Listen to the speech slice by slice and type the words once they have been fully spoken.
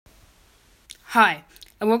Hi,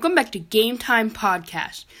 and welcome back to Game Time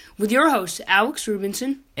Podcast with your hosts, Alex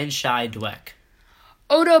Rubinson and Shai Dweck.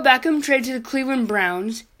 Odell Beckham traded to the Cleveland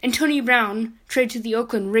Browns, Antonio Brown traded to the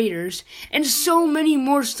Oakland Raiders, and so many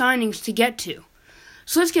more signings to get to.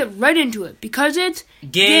 So let's get right into it, because it's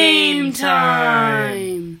Game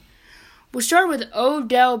time! We'll start with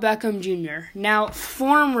Odell Beckham Jr., now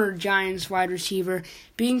former Giants wide receiver,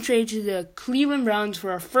 being traded to the Cleveland Browns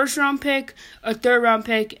for a first-round pick, a third-round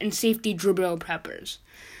pick, and safety Jabril Peppers.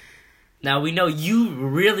 Now, we know you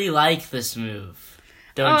really like this move,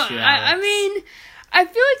 don't you, Alex? I mean, I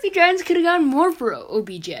feel like the Giants could have gotten more for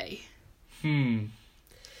OBJ.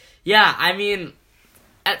 Yeah, I mean,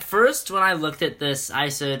 at first, when I looked at this, I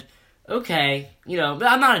said, okay, I'm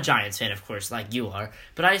not a Giants fan, of course, like you are,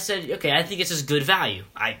 but I said, okay, I think it's just good value.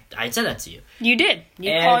 I said that to you. You did.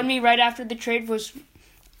 You called me right after the trade was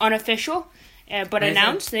unofficial, but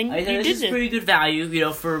announced, then you did it. This is pretty good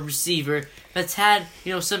value, for a receiver that's had,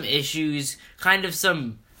 some issues, kind of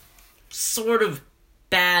some sort of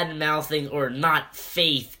bad-mouthing or not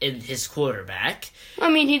faith in his quarterback. I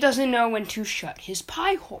mean, he doesn't know when to shut his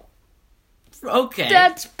pie hole. Okay.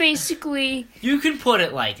 That's basically... You can put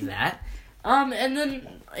it like that. And then,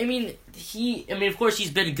 of course,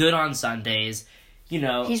 he's been good on Sundays.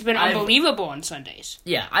 He's been unbelievable on Sundays.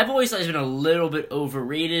 Yeah, I've always thought he's been a little bit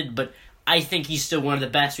overrated, but I think he's still one of the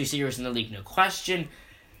best receivers in the league, no question.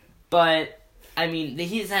 But,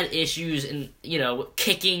 he's had issues in,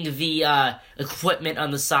 kicking the equipment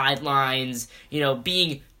on the sidelines,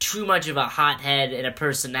 being too much of a hothead and a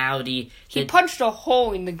personality. He punched a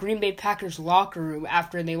hole in the Green Bay Packers locker room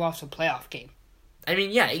after they lost a playoff game.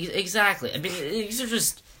 Yeah, exactly. These are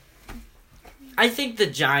just... I think the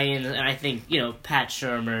Giants, and I think, Pat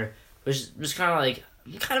Shurmur was kind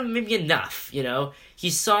of maybe enough, He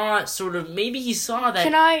saw that...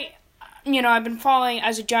 Can I... I've been following,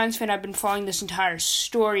 as a Giants fan, I've been following this entire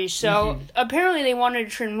story. So, apparently they wanted to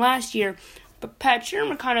trade him last year, but Pat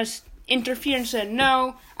Shurmur kind of interfered and said,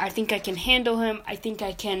 no, I think I can handle him. I think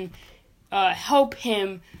I can help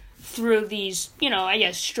him through these,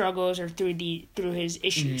 struggles or through his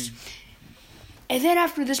issues. And then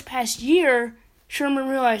after this past year, Shurmur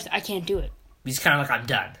realized, I can't do it. He's kind of like, I'm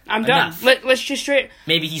done. I'm done. Let's just trade.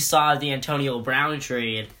 Maybe he saw the Antonio Brown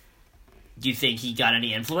trade. Do you think he got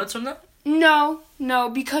any influence from that? No,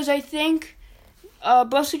 because I think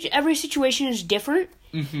every situation is different.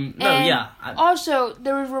 Also,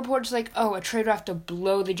 there were reports like, a trade would have to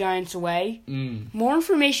blow the Giants away. More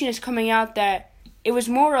information is coming out that it was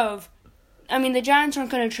more of, the Giants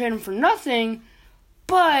aren't going to trade him for nothing,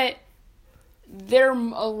 but they're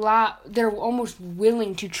almost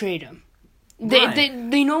willing to trade him. Right.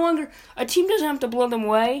 They no longer, a team doesn't have to blow them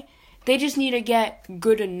away. They just need to get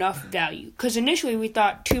good enough value. Because initially we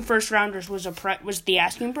thought 2 first-rounders was the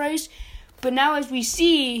asking price. But now as we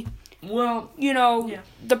see,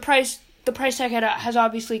 the price tag has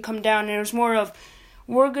obviously come down. And it was more of,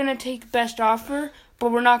 we're going to take best offer,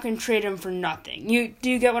 but we're not going to trade him for nothing. Do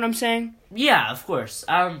you get what I'm saying? Yeah, of course.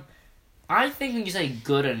 I think when you say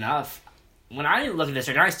good enough, when I look at this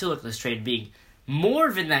trade, I still look at this trade being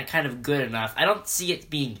more than that kind of good enough. I don't see it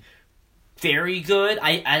being very good.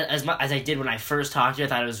 As much as I did when I first talked to you, I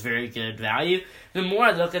thought it was very good value. The more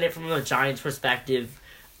I look at it from the Giants' perspective,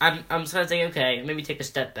 I'm kind of saying, okay, maybe take a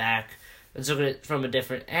step back and look at it from a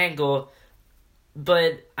different angle.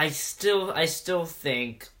 But I still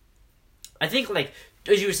think, like,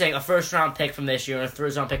 as you were saying, a first-round pick from this year and a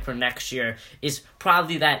third-round pick for next year is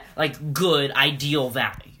probably that, good, ideal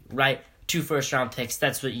value, right? 2 first-round picks,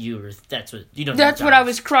 that's what I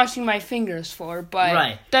was crossing my fingers for,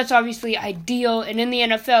 but That's obviously ideal, and in the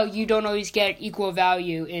NFL, you don't always get equal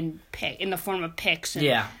value in the form of picks. And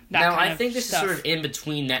now I think this is sort of in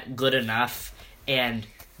between that good enough and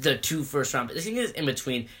the 2 first-round picks. I think it's in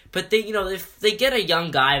between, but they, if they get a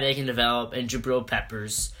young guy they can develop and Jabril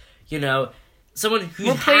Peppers, someone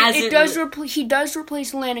who he does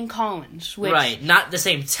replace Landon Collins, which, not the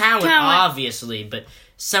same talent, obviously, but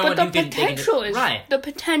someone the who can... The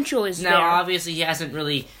potential is there. Now, obviously, he hasn't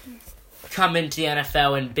really come into the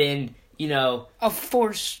NFL and been, a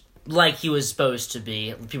force like he was supposed to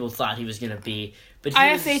be. People thought he was going to be. But I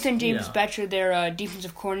have faith in James Bettcher, their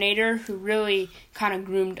defensive coordinator, who really kind of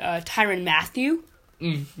groomed Tyrann Mathieu,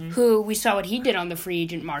 who we saw what he did on the free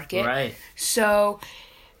agent market. Right. So,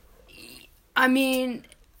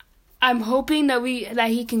 I'm hoping that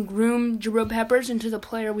he can groom Jabril Peppers into the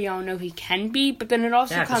player we all know he can be, but then it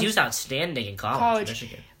also comes... because he was outstanding in college in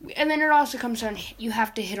Michigan. And then it also comes down, you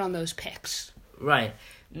have to hit on those picks. Right.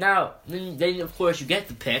 Now, then of course you get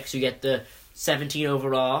the picks. You get the 17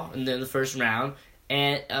 overall and then the first round,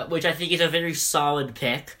 and which I think is a very solid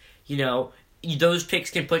pick. those picks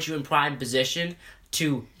can put you in prime position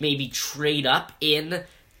to maybe trade up in,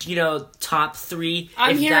 top 3.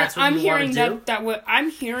 I'm hearing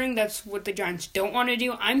that's what the Giants don't want to do.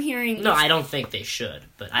 No, I don't think they should,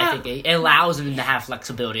 but I think it allows them to have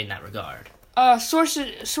flexibility in that regard.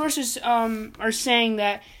 Sources are saying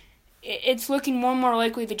that it's looking more and more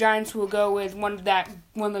likely the Giants will go with one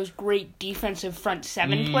of those great defensive front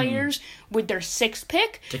 7 players with their 6th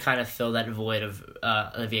pick to kind of fill that void of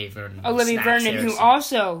Olivier Vernon. Who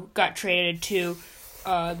also got traded to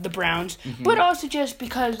the Browns, but also just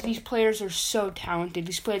because these players are so talented,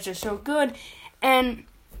 these players are so good, and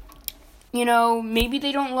maybe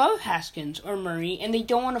they don't love Haskins or Murray, and they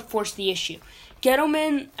don't want to force the issue.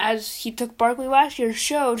 Gettleman, as he took Barkley last year,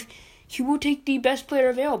 showed he will take the best player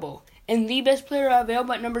available. And the best player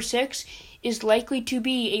available at number 6 is likely to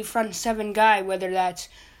be a front 7 guy, whether that's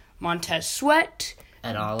Montez Sweat,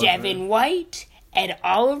 Devin White, Ed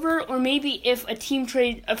Oliver, or maybe if a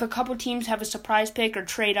couple teams have a surprise pick or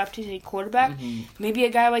trade up to take quarterback, maybe a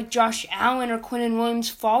guy like Josh Allen or Quinnen Williams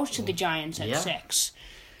falls to the Giants at 6.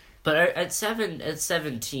 But at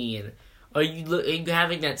 17, are you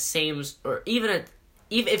having that same, or even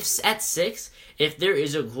if at 6, if there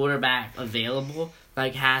is a quarterback available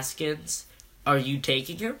like Haskins, are you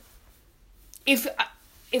taking him? If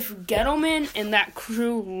Gettleman and that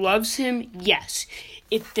crew loves him, yes.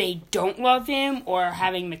 If they don't love him or are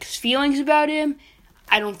having mixed feelings about him,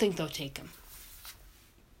 I don't think they'll take him.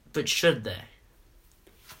 But should they?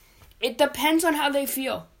 It depends on how they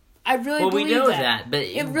feel. I really believe we know that, but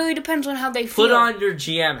it really depends on how they feel. Put on your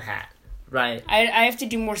GM hat, right? I have to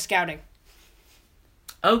do more scouting.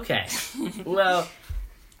 Okay. Well,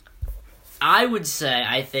 I would say,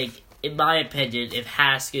 I think, in my opinion, if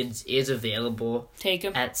Haskins is available take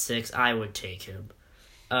him at 6, I would take him.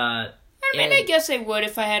 I guess I would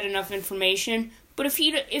if I had enough information. But if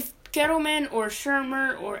Gettleman or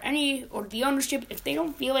Shermer or the ownership, if they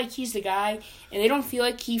don't feel like he's the guy and they don't feel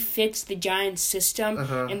like he fits the Giants system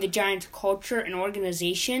and the Giants culture and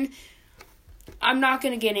organization, I'm not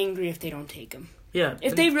going to get angry if they don't take him. Yeah.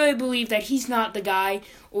 If they really believe that he's not the guy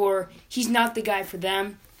or he's not the guy for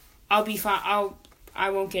them, I'll be fine.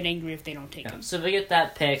 I won't get angry if they don't take him. So they get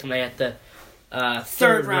that pick and they get the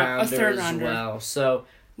third rounder as well. So,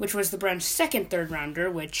 which was the Browns' second third rounder,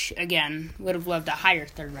 which again would have loved a higher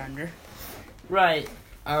third rounder. Right.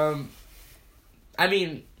 I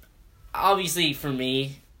mean, obviously for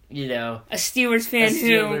me, a Steelers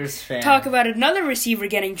fan talk about another receiver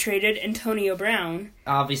getting traded, Antonio Brown.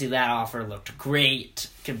 Obviously, that offer looked great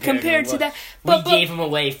compared to that. We gave him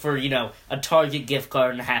away for a Target gift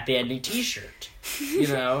card and a Happy Ending T-shirt.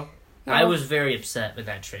 I was very upset when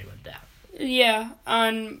that trade went down. Yeah,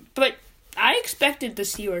 but I expected the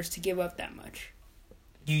Steelers to give up that much.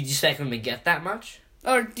 You expect them to get that much?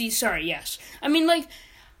 Yes. I mean,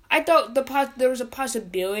 I thought there was a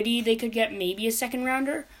possibility they could get maybe a second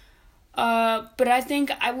rounder. But I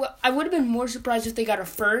think I would have been more surprised if they got a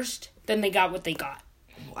first than they got what they got.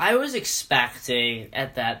 I was expecting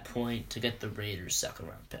at that point to get the Raiders' second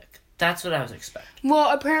round pick. That's what I was expecting.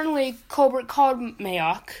 Well, apparently Colbert called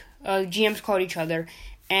Mayock. GMs called each other,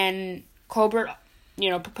 and Colbert,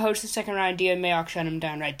 proposed the second round idea, and Mayock shut him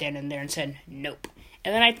down right then and there and said nope.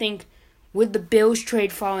 And then I think with the Bills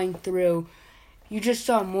trade falling through, you just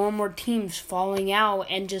saw more and more teams falling out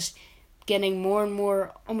and just getting more and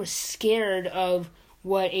more almost scared of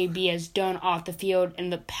what AB has done off the field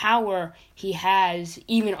and the power he has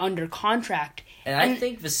even under contract. And I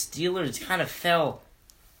think the Steelers kind of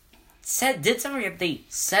did something that they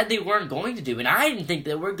said they weren't going to do, and I didn't think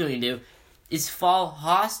they were going to do, is fall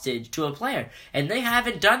hostage to a player. And they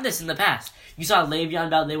haven't done this in the past. You saw Le'Veon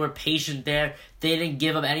Bell, they were patient there. They didn't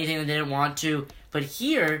give up anything that they didn't want to. But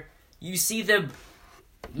here, you see them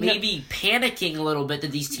maybe panicking a little bit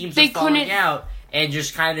that these teams are falling out and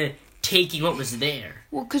just kind of taking what was there.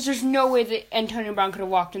 Well, because there's no way that Antonio Brown could have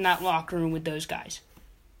walked in that locker room with those guys.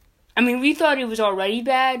 I mean, we thought it was already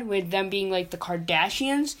bad with them being like the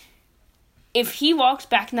Kardashians. If he walks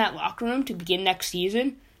back in that locker room to begin next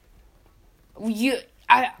season,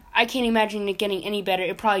 I can't imagine it getting any better.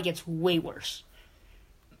 It probably gets way worse.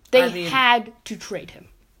 They had to trade him.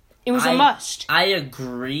 It was a must. I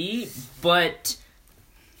agree, but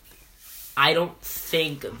I don't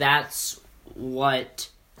think that's what...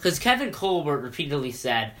 Because Kevin Colbert repeatedly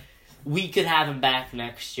said, we could have him back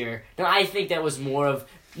next year. Now, I think that was more of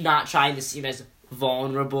not trying to seem as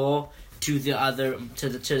vulnerable to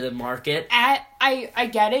the market. I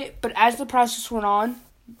get it, but as the process went on,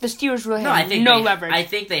 the Steelers really had no leverage. I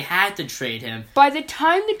think they had to trade him. By the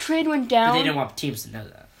time the trade went down... But they didn't want teams to know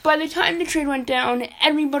that. By the time the trade went down,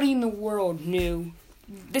 everybody in the world knew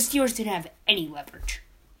the Steelers didn't have any leverage.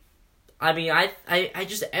 I mean, I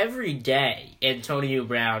just every day Antonio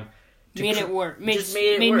Brown Made it worse. Made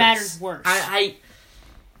worse. matters worse.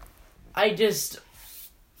 I just,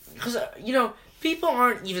 because people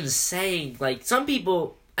aren't even saying, like, some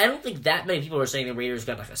people. I don't think that many people are saying the Raiders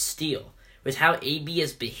got like a steal with how AB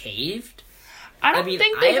has behaved. I don't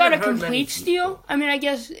think they got a complete steal. I mean, I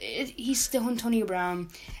guess he's still Antonio Brown,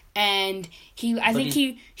 and I think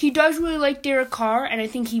he does really like Derek Carr, and I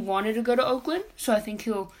think he wanted to go to Oakland, so I think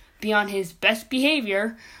he'll be on his best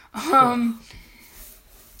behavior.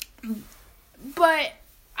 But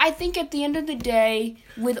I think at the end of the day,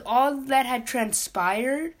 with all that had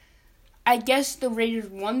transpired, I guess the Raiders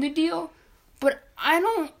won the deal, but I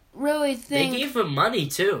don't really think... They gave him money,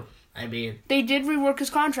 too. I mean... They did rework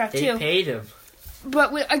his contract, too. They paid him.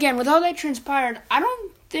 But, with all that transpired, I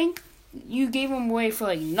don't think you gave him away for,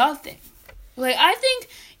 like, nothing. Like, I think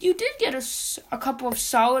you did get a couple of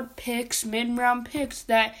solid picks, mid-round picks,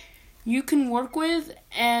 that you can work with,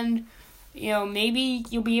 and... maybe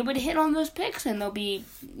you'll be able to hit on those picks, and they'll be,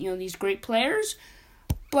 these great players.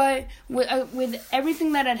 But with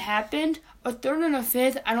everything that had happened, a third and a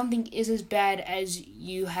fifth, I don't think is as bad as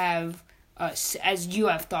you have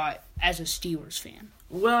thought as a Steelers fan.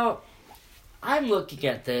 Well, I'm looking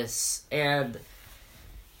at this, and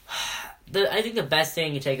I think the best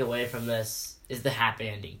thing you take away from this is the happy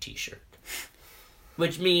ending T-shirt.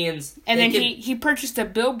 Which means... And then he purchased a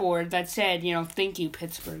billboard that said, thank you,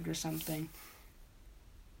 Pittsburgh, or something.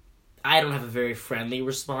 I don't have a very friendly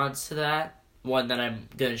response to that. One that I'm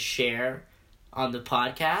going to share on the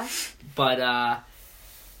podcast. But, I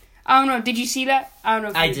don't know. Did you see that? I don't know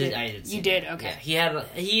if I you did. did. I did. You did? Okay. Yeah,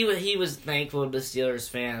 he was thankful to Steelers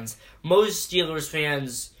fans. Most Steelers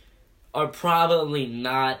fans are probably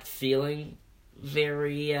not feeling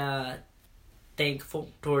very... thankful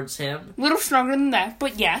towards him. A little stronger than that,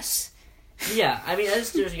 but yes. Yeah, I mean,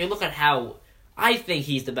 you look at how I think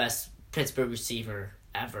he's the best Pittsburgh receiver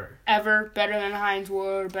ever. Better than Hines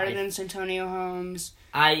Ward, better than Santonio Holmes.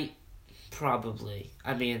 Probably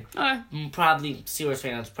Steelers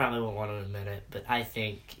fans probably won't want to admit it, but I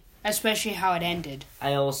think... Especially how it ended.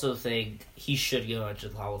 I also think he should go into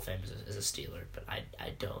the Hall of Fame as a Steeler, but I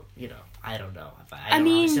don't, I don't know.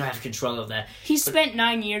 I still have control of that. He spent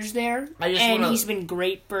 9 years there, he's been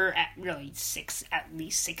great for at least six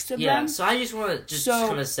of them. Yeah, so I just want to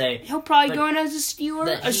kind of say... He'll probably go in as a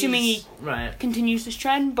Steeler, assuming he continues this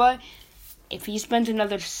trend, but if he spends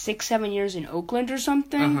another 6-7 years in Oakland or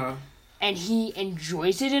something, and he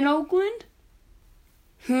enjoys it in Oakland...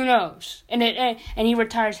 Who knows? And he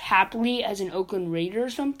retires happily as an Oakland Raider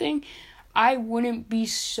or something. I wouldn't be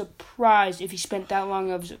surprised if he spent that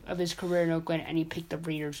long of his career in Oakland and he picked the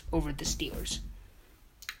Raiders over the Steelers.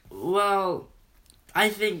 Well, I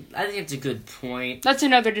think it's a good point. That's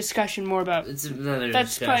another discussion more about...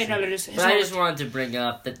 That's probably another discussion. But I just wanted to bring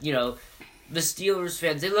up that, the Steelers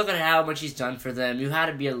fans, they look at how much he's done for them. You have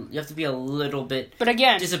to be a little bit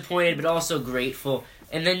disappointed, but also grateful.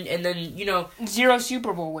 And then 0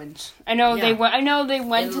 Super Bowl wins. I know they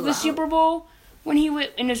went to the Super Bowl when he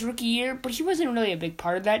went in his rookie year, but he wasn't really a big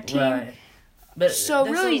part of that team. Right. But so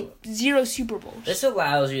really 0 Super Bowls. This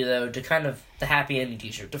allows you though to kind of the happy ending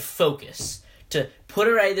T-shirt to focus, to put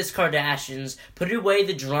away this Kardashians, put away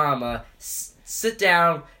the drama, sit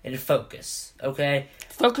down and focus. Okay.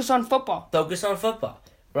 Focus on football.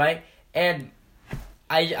 Right? And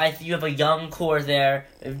you have a young core there,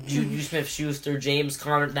 Juju Smith-Schuster, James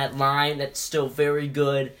Conner, that line that's still very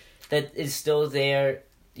good, that is still there,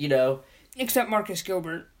 Except Marcus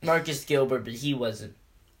Gilbert. But he wasn't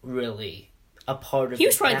really a part of He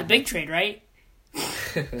was probably the big trade, right?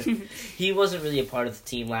 He wasn't really a part of the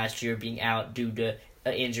team last year, being out due to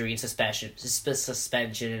injury and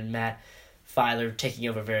suspension, and Matt Filer taking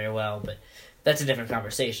over very well, but that's a different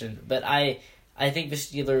conversation. But I think the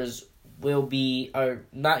Steelers... are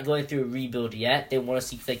not going through a rebuild yet. They want to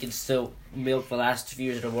see if they can still milk the last 2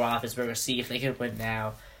 years of Roethlisberger, see if they can win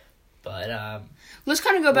now. But let's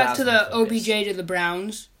kind of go back to the OBJ to the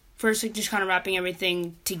Browns. First, just kind of wrapping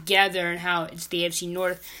everything together and how it's the AFC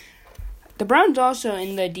North. The Browns also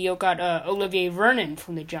in the deal got Olivier Vernon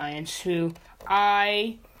from the Giants, he's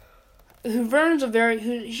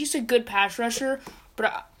a good pass rusher,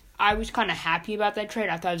 but I was kind of happy about that trade.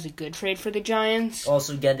 I thought it was a good trade for the Giants.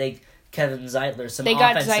 Also getting Kevin Zeitler, some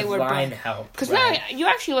offensive line help. Because now you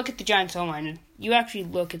actually look at the Giants' O-line, and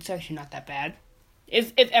it's actually not that bad.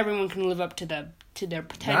 If everyone can live up to their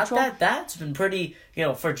potential. Not that bad. It's been pretty,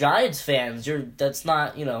 for Giants fans, that's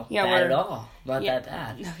not, bad at all. Not that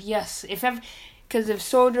bad. Yes. Because if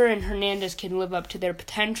Soldier and Hernandez can live up to their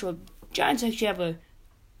potential, Giants actually have a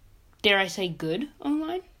dare I say, good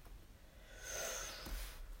online.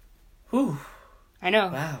 Whew. I know.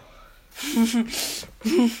 Wow.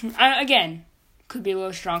 Again, could be a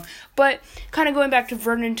little strong. But kind of going back to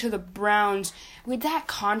Vernon to the Browns, with that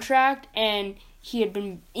contract, and he had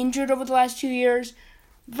been injured over the last 2 years,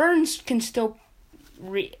 Vernon can still,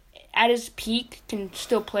 at his peak, can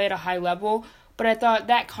still play at a high level. But I thought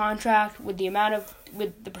that contract, with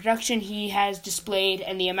the production he has displayed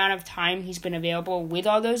and the amount of time he's been available with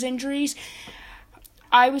all those injuries,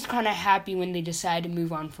 I was kind of happy when they decided to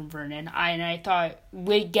move on from Vernon. And I thought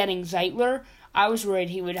with getting Zeitler, I was worried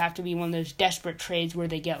he would have to be one of those desperate trades where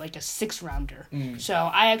they get like a 6th-rounder. So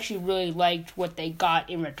I actually really liked what they got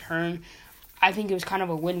in return. I think it was kind of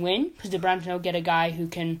a win-win because the Browns now get a guy who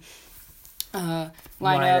can line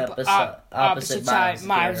up opposite side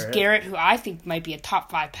Myles Garrett, who I think might be a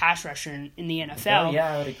top 5 pass rusher in the NFL. Oh,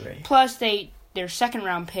 yeah, I would agree. Plus, their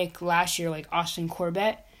 2nd-round pick last year, like Austin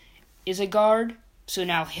Corbett, is a guard. So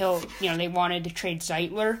now they wanted to trade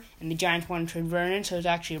Zeitler, and the Giants wanted to trade Vernon, so it was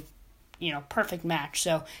actually a perfect match.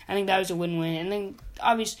 So I think that was a win-win. And then,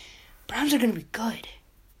 obviously, Browns are going to be good.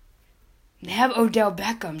 They have Odell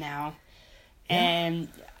Beckham now. Yeah. And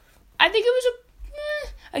I think it was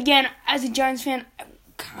again, as a Giants fan,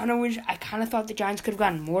 I kind of thought the Giants could have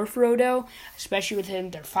gotten more for Odell, especially with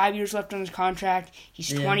him. There are 5 years left on his contract.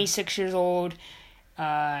 He's 26 years old.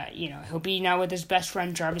 He'll be now with his best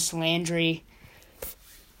friend, Jarvis Landry.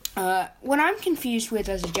 What I'm confused with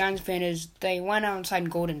as a Giants fan is they went out and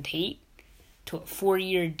signed Golden Tate to a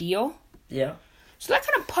 4-year deal. Yeah. So that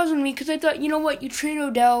kind of puzzled me because I thought, you know what, you trade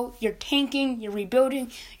Odell, you're tanking, you're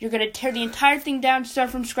rebuilding, you're going to tear the entire thing down,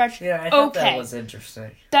 start from scratch. Yeah, I thought that was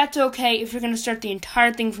interesting. That's okay if you're going to start the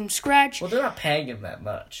entire thing from scratch. Well, they're not paying him that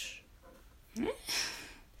much.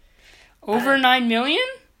 Over $9 million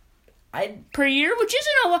per year, which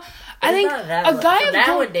isn't a lot. I think a guy of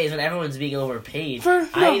nowadays when everyone's being overpaid,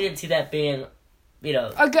 I didn't see that being,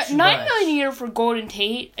 $9 million a year for Golden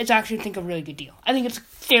Tate is actually, I think, a really good deal. I think it's a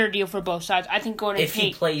fair deal for both sides. I think Golden Tate, if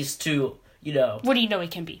he plays to, what do you know he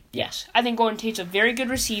can be? Yes, I think Golden Tate's a very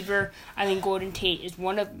good receiver. I think Golden Tate is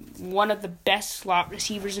one of the best slot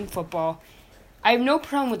receivers in football. I have no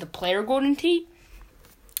problem with the player Golden Tate.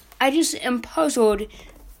 I just am puzzled.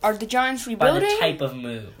 Are the Giants rebuilding? By the type of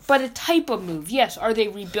move. By the type of move, yes. Are they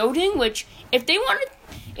rebuilding? Which, if they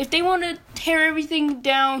want to tear everything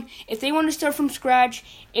down, if they want to start from scratch,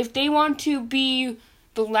 if they want to be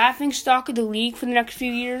the laughing stock of the league for the next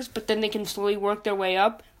few years, but then they can slowly work their way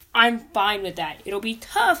up, I'm fine with that. It'll be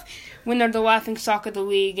tough when they're the laughing stock of the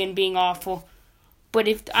league and being awful. But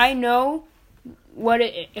if I know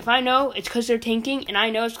it's because they're tanking, and I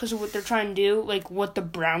know it's because of what they're trying to do, like what the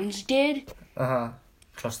Browns did.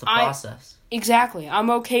 Trust the process. Exactly. I'm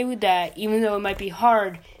okay with that, even though it might be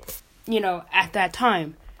hard, at that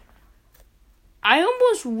time. I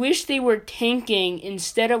almost wish they were tanking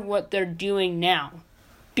instead of what they're doing now.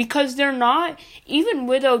 Because they're not, even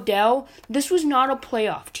with Odell, this was not a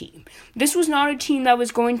playoff team. This was not a team that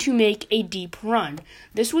was going to make a deep run.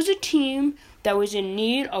 This was a team that was in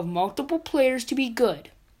need of multiple players to be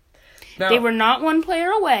good. No. They were not one player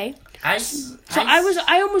away. I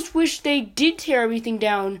almost wish they did tear everything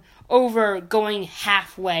down over going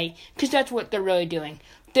halfway, because that's what they're really doing.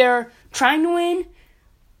 They're trying to win,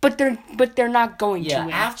 but they're not going to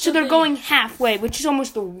win. So they're going halfway, which is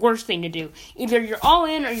almost the worst thing to do. Either you're all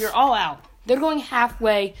in or you're all out. They're going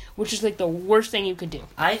halfway, which is like the worst thing you could do.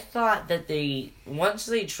 I thought that once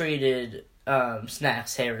they traded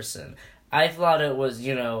Snacks Harrison, I thought it was,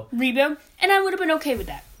 rebuild, and I would have been okay with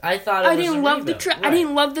that. I thought I didn't love the I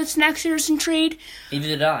didn't love the Snacks Harrison trade. Neither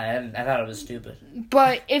did I. I thought it was stupid.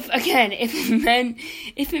 But if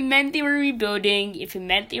it meant they were rebuilding, if it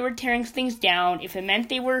meant they were tearing things down, if it meant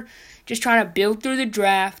they were just trying to build through the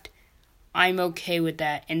draft, I'm okay with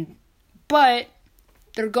that. But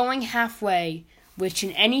they're going halfway, which in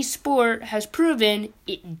any sport has proven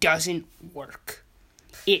it doesn't work.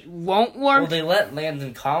 It won't work. Well, they let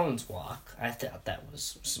Landon Collins walk. I thought that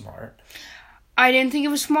was smart. I didn't think it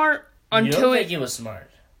was smart until You don't think it was smart?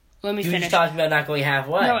 Let me finish. You were talking about not going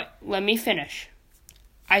halfway. No, let me finish.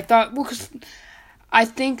 I thought, because I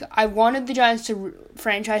think I wanted the Giants to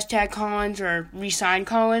franchise tag Collins or re-sign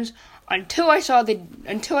Collins until I saw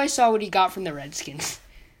what he got from the Redskins.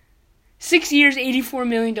 6 years, $84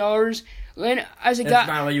 million. That's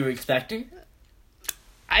not what you were expecting?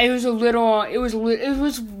 It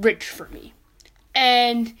was rich for me.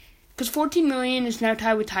 And because $14 million is now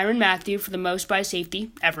tied with Tyrann Mathieu for the most by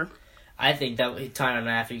safety ever. I think that Tyrann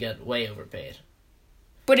Mathieu got way overpaid.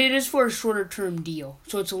 But it is for a shorter term deal,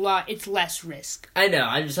 so it's less risk. I know.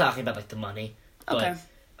 I'm just talking about the money. Okay.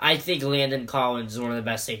 I think Landon Collins is one of the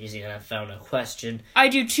best safeties in the NFL, no question. I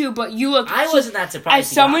do too, but you look... I wasn't that surprised.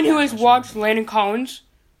 As someone who has watched Landon Collins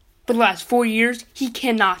for the last 4 years, he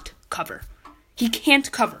cannot cover. He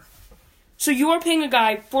can't cover. So you are paying a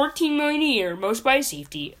guy $14 million a year, most by a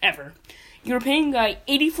safety, ever. You're paying a guy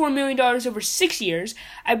 $84 million over 6 years.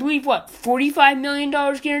 I believe, $45 million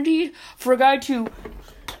guaranteed for a guy to,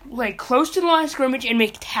 close to the line of scrimmage and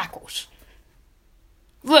make tackles.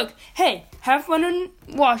 Look, hey, have fun in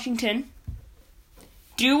Washington.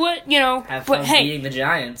 Do what, Have fun beating the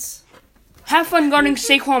Giants. Have fun guarding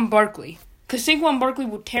Saquon Barkley. Because Saquon Barkley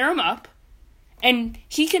will tear him up. And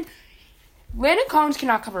he can... Landon Collins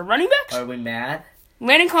cannot cover running backs. Are we mad?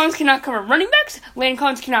 Landon Collins cannot cover running backs. Landon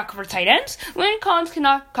Collins cannot cover tight ends. Landon Collins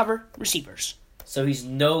cannot cover receivers. So he's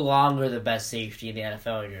no longer the best safety in the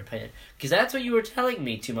NFL, in your opinion? Because that's what you were telling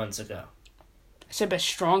me 2 months ago. I said best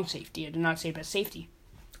strong safety. I did not say best safety.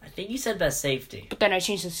 I think you said best safety. But then I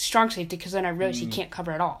changed it to strong safety because then I realized he can't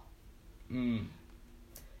cover at all. He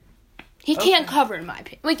can't cover, in my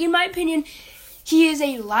opinion. In my opinion, he is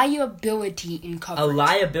a liability in coverage. A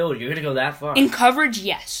liability? You're going to go that far? In coverage,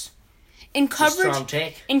 yes. In coverage, strong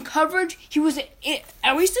take. In coverage, he was,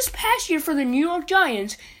 at least this past year for the New York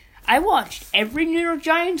Giants, I watched every New York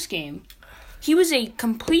Giants game. He was a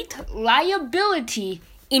complete liability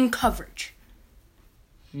in coverage.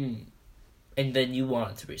 And then you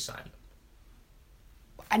wanted to resign him.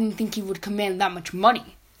 I didn't think he would command that much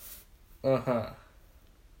money. Uh-huh.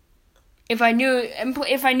 If I knew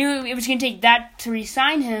it was going to take that to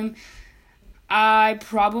resign him, I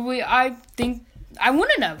think I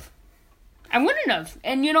wouldn't have.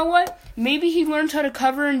 And you know what? Maybe he learns how to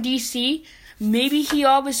cover in DC. Maybe he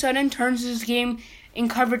all of a sudden turns his game in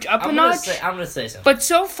coverage up a notch. I'm going to say something. But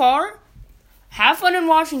so far, have fun in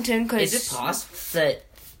Washington. Is it possible that...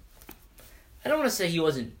 I don't want to say he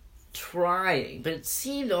wasn't trying, but it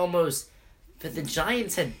seemed almost that the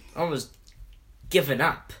Giants had almost given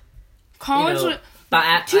up. Collins, 2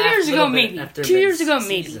 years ago, maybe. 2 years ago,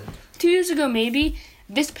 maybe. 2 years ago, maybe.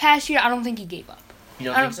 This past year, I don't think he gave up.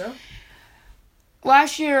 You don't think so?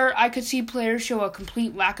 Last year, I could see players show a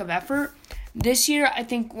complete lack of effort. This year, I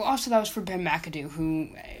think, also that was for Ben McAdoo, who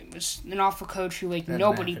was an awful coach who,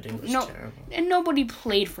 nobody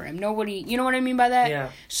played for him. Nobody, you know what I mean by that?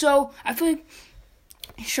 Yeah. So, I feel like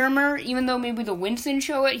Shurmur, even though maybe the wins didn't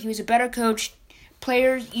show it, he was a better coach.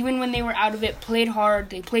 Players, even when they were out of it, played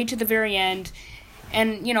hard. They played to the very end.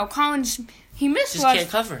 And, Collins, he missed just can't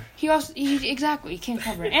cover. He can't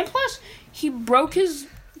cover. And plus, he broke his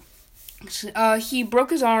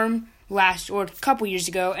arm a couple years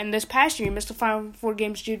ago, and this past year he missed the final 4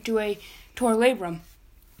 games due to a torn labrum.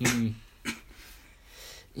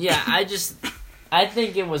 Yeah, I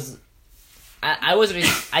think it was.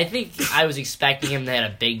 I think I was expecting him to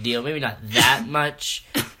have a big deal. Maybe not that much.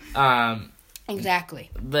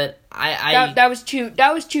 Exactly. But that was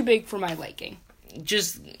too big for my liking.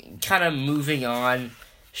 Just kind of moving on.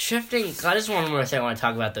 Shifting, I just one more thing I want to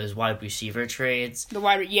talk about those wide receiver trades.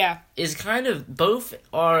 Is kind of, both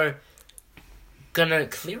are gonna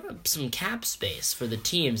clear up some cap space for the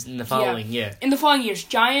teams in the following year. In the following years,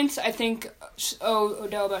 Giants, I think, owe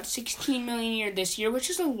Odell about $16 million a year this year, which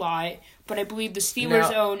is a lot. But I believe the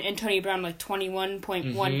Steelers own Antonio Brown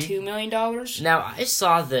 $21.12 million. Now, I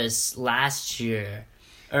saw this last year.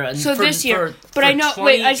 This year. But I know.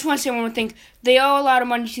 Wait, I just want to say one more thing. They owe a lot of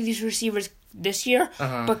money to these receivers this year,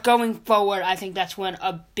 but going forward, I think that's when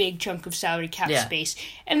a big chunk of salary cap space,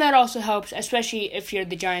 and that also helps, especially if you're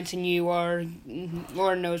the Giants and you are,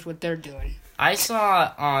 Lord knows what they're doing. I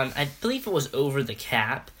saw I believe it was Over the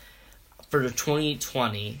Cap for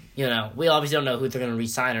 2020. We obviously don't know who they're going to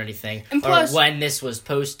re-sign or anything, and plus, or when this was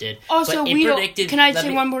posted. Also, but we don't. Can I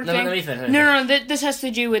say one more thing? Let me finish. No. This has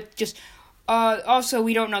to do with just. Also,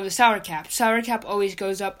 we don't know the salary cap. Salary cap always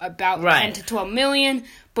goes up about 10 to 12 million,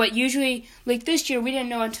 but usually, this year, we didn't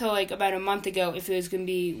know until about a month ago if it was going to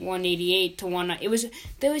be 188 to 190.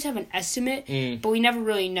 They always have an estimate, but we never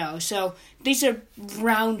really know. So these are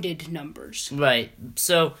rounded numbers. Right.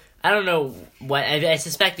 So I don't know what I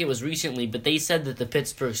suspect it was recently, but they said that the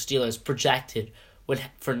Pittsburgh Steelers projected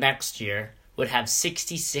for next year would have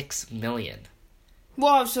 $66 million.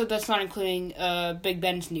 Well, so that's not including Big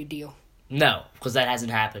Ben's new deal. No, because that hasn't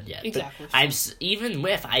happened yet. Exactly. But I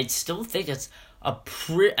still think it's a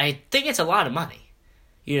lot of money.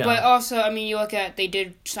 But also, you look at, they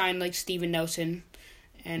did sign Steven Nelson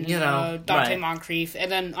and Dante Moncrief, and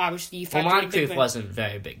then obviously you factor Moncrief wasn't a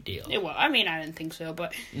very big deal. I didn't think so,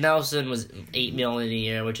 but Nelson was $8 million a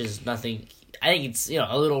year, which is nothing. I think it's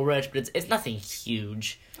a little rich, but it's nothing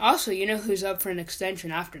huge. Also, who's up for an extension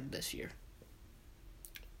after this year?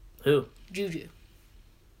 Who? Juju.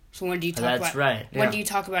 So when do you talk That's about? right. When Yeah. do you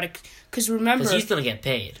talk about it? Because remember, Because he's going to get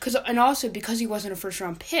paid. and also because he wasn't a first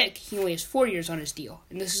round pick, he only has 4 years on his deal,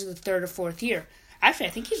 and this is the third or fourth year. Actually, I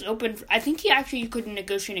think he's open. I think he actually could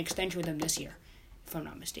negotiate an extension with him this year, if I'm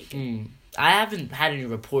not mistaken. I haven't had any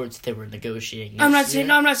reports that they were negotiating. I'm not this saying. year.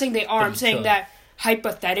 No, I'm not saying they are. I'm he saying could. that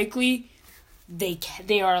hypothetically, they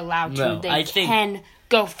are allowed to. No, They I think- can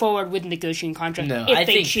go forward with negotiating contract No, if I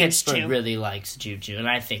they think choose Pittsburgh to. really likes Juju, and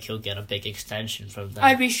I think he'll get a big extension from them.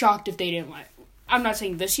 I'd be shocked if they didn't want. I'm not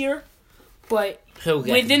saying this year, but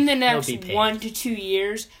within the next he'll be paid. 1 to 2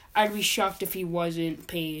 years, I'd be shocked if he wasn't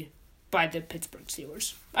paid by the Pittsburgh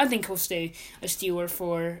Steelers. I think he'll stay a Steeler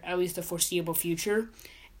for at least the foreseeable future,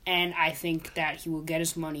 and I think that he will get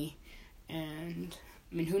his money. And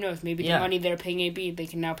I mean, who knows? Maybe Yeah. the money they're paying AB, they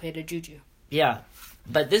can now pay to Juju. Yeah,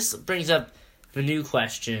 but this brings up the new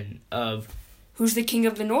question of Who's the king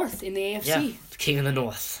of the North in the AFC? King of the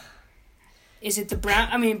North. Is it the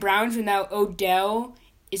Browns without Odell?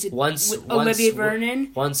 Is it Once Olivier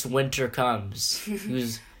Vernon? Once winter comes,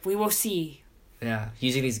 who's We will see.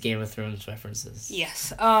 using these Game of Thrones references.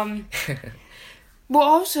 Yes. Well,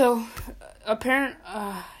 also,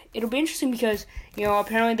 it'll be interesting because,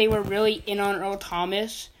 apparently they were really in on Earl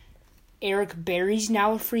Thomas. Eric Berry's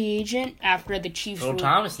now a free agent after the Chiefs. Earl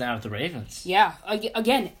Thomas now with the Ravens. Yeah.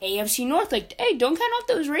 Again, AFC North. Hey, don't count out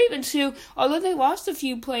those Ravens who, although they lost a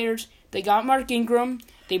few players, they got Mark Ingram.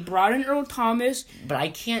 They brought in Earl Thomas. But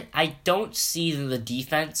I don't see the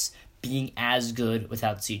defense being as good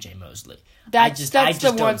without CJ Mosley. I just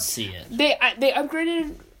don't see it. They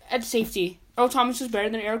upgraded at safety. Earl Thomas is better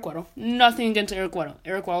than Eric Weddle. Nothing against Eric Weddle.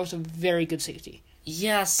 Eric Weddle is a very good safety.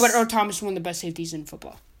 Yes. But Earl Thomas is one of the best safeties in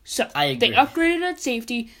football. So, I agree. They upgraded at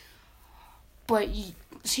safety, but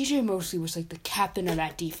CJ Mosley was like the captain of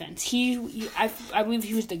that defense. I believe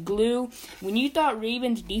he was the glue. When you thought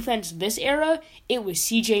Ravens defense this era, it was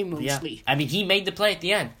CJ Mosley. Yeah. I mean, he made the play at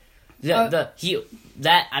the end. That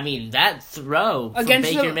throw from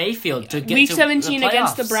Against Baker Mayfield to get Week to 17 the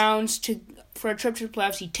against the playoffs. Browns for a trip to the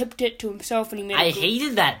playoffs, he tipped it to himself and he made I it.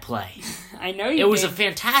 hated that play. I know you It was did. a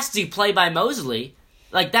fantastic play by Mosley.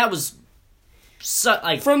 That was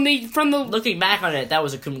from the looking back on it, that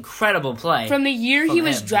was an incredible play. From the year he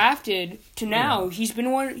was him. drafted to now, he's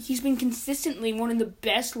been consistently one of the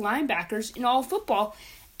best linebackers in all of football.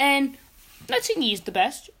 And I'm not saying he's the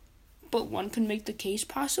best, but one can make the case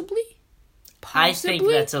possibly. I think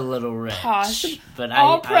that's a little rich. But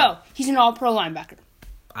All-pro. He's an all-pro linebacker.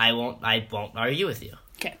 I won't argue with you.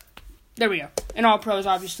 Okay. There we go. And all-pro is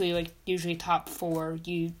obviously usually top 4,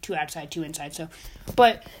 you 2 outside, 2 inside. So,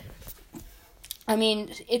 but I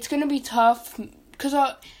mean, it's going to be tough because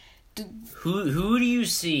who do you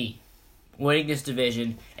see winning this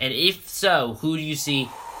division? And if so, who do you see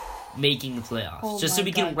making the playoffs? Just so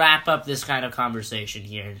we can wrap up this kind of conversation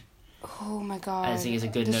here. Oh my god. I think it's a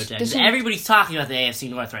good note to end. Everybody's talking about the AFC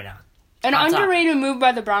North right now. An underrated move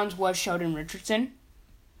by the Browns was Sheldon Richardson.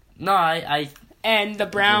 No, And the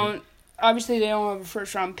Browns, obviously they don't have a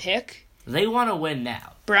first-round pick. They want to win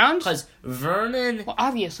now. Browns? Because Vernon... Well,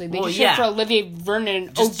 obviously. They just went for Olivier Vernon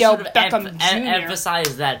and Odell Beckham Jr.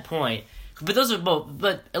 Emphasize that point. But those are both...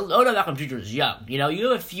 But Odell Beckham Jr. is young. You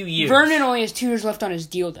have a few years. Vernon only has 2 years left on his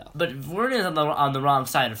deal, though. But Vernon is on the wrong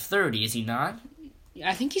side of 30, is he not?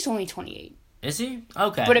 I think he's only 28. Is he?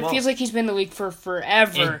 Okay. But it feels like he's been in the league for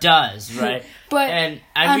forever. It does, right?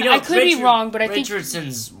 I could be wrong, but I think...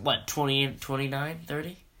 Richardson's, 29,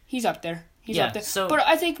 30? He's up there. He's up there. So, but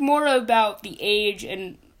I think more about the age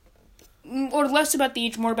or less about the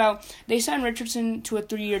age, more about they signed Richardson to a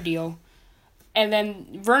 3-year deal, and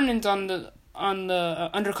then Vernon's on the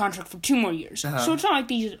under contract for 2 more years. Uh-huh. So it's not like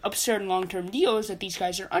these absurd long-term deals that these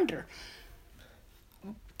guys are under.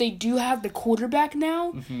 They do have the quarterback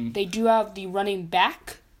now. Mm-hmm. They do have the running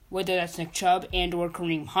back, whether that's Nick Chubb and or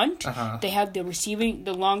Kareem Hunt. Uh-huh. They have the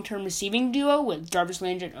long-term receiving duo with Jarvis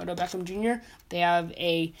Landry and Odell Beckham Jr. They have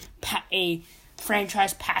a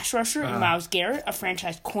franchise pass rusher in Myles Garrett, a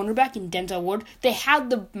franchise cornerback in Denzel Ward. They have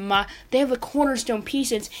the cornerstone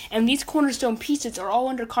pieces, and these cornerstone pieces are all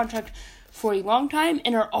under contract for a long time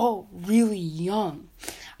and are all really young.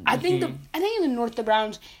 Mm-hmm. I think in the North, the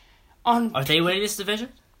Browns are they winning this division?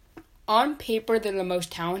 On paper, they're the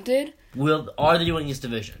most talented. Are they winning this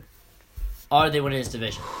division? Are they winning this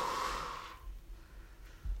division?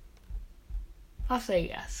 I'll say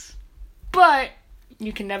yes. But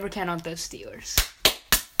you can never count out those Steelers.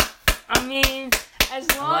 I mean, as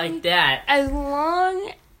long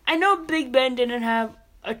I know Big Ben didn't have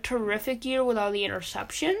a terrific year with all the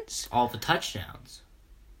interceptions. All the touchdowns.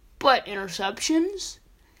 But interceptions.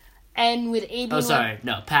 And with AB... Oh, sorry.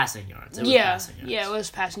 No, passing yards. Passing yards. Yeah, it was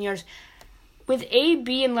passing yards. with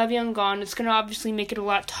AB and Le'Veon gone, it's going to obviously make it a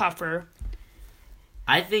lot tougher.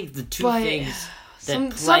 I think the two things that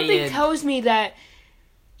play something tells me that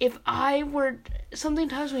if I were... Something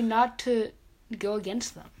tells me not to go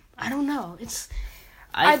against them. I don't know. It's...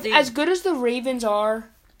 as good as the Ravens are,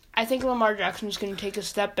 I think Lamar Jackson is going to take a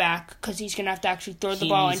step back because he's going to have to actually throw the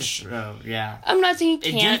ball. Yeah. I'm not saying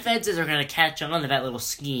he can't. The defenses are going to catch on to that little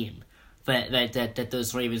scheme that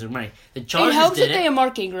those Ravens are running. The Chargers It helps that they have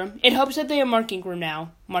Mark Ingram. It helps that they have Mark Ingram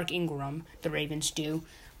now. Mark Ingram, the Ravens do.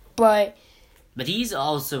 But he's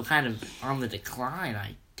also kind of on the decline,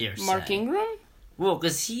 I dare say. Mark Ingram? Well,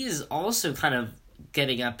 because he is also kind of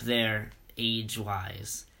getting up there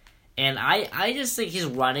age-wise. And I just think his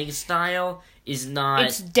running style is not...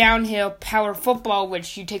 It's downhill power football,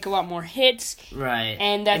 which you take a lot more hits. Right.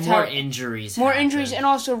 And that's more injuries. More injuries, and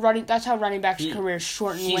also that's how running backs' careers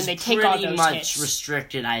shorten when they take all those hits. He's pretty much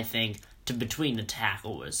restricted, I think, to between the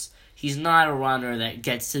tackles. He's not a runner that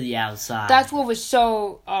gets to the outside. That's what was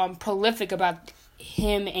so prolific about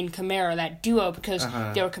him and Kamara, that duo, because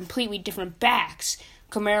they were completely different backs.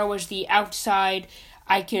 Kamara was the outside...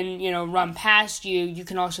 I can, run past you. You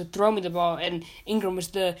can also throw me the ball. And Ingram was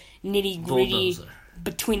the nitty-gritty,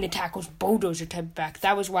 between the tackles, bulldozer type of back.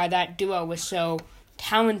 That was why that duo was so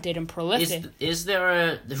talented and prolific. Who's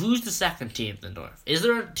the second team in the North? Is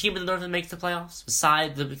there a team in the North that makes the playoffs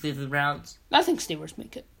besides the Cleveland Browns? I think Steelers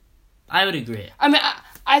make it. I would agree. I mean,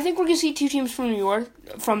 I think we're going to see two teams from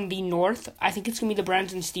the North. I think it's going to be the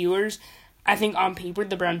Browns and Steelers. I think on paper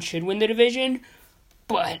the Browns should win the division.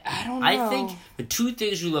 But I don't know. I think the two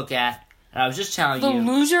things you look at, and I was just telling you...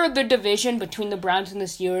 The loser of the division between the Browns and the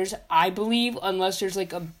Steelers, I believe, unless there's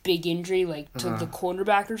like a big injury to the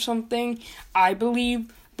quarterback or something, I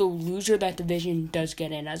believe the loser of that division does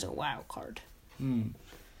get in as a wild card.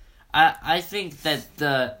 I think that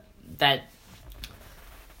the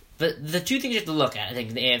two things you have to look at, I think,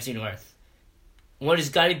 in the AFC North, one is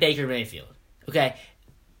got to be Baker Mayfield. Okay?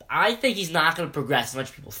 I think he's not going to progress as much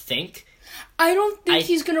as people think. I don't think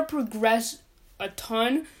he's going to progress a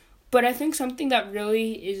ton, but I think something that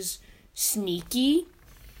really is sneaky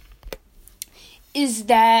is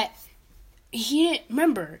that he didn't...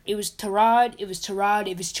 Remember, it was Tyrod.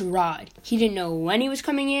 He didn't know when he was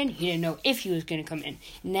coming in. He didn't know if he was going to come in.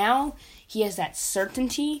 Now, he has that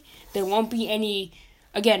certainty. There won't be any...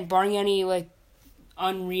 Again, barring any,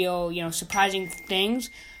 unreal, surprising things...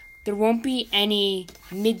 There won't be any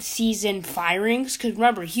mid-season firings. Because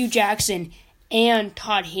remember, Hugh Jackson and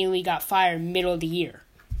Todd Haley got fired middle of the year.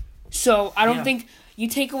 So I don't think you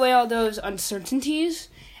take away all those uncertainties.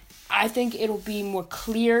 I think it'll be more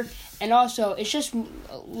clear. And also, it's just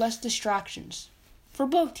less distractions. For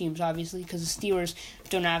both teams, obviously. Because the Steelers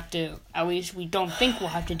don't have to, at least we don't think we'll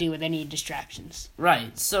have to deal with any distractions.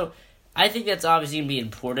 Right. So I think that's obviously going to be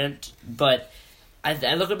important. But...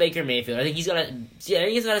 I look at Baker Mayfield. I think he's got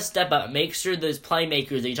to step up, make sure those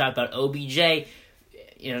playmakers that you talk about, OBJ,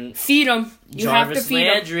 feed them. You have to feed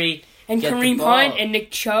Landry, and Kareem Hunt and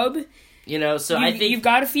Nick Chubb. So I think you've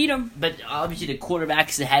got to feed them. But obviously the quarterback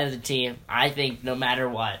is the head of the team. I think no matter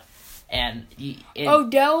what, and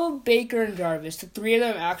Odell, Baker, and Jarvis, the three of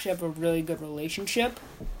them actually have a really good relationship.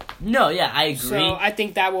 No, yeah, I agree. So I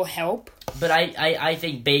think that will help. But I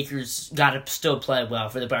think Baker's got to still play well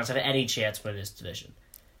for the Browns to have any chance winning this division.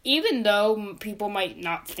 Even though people might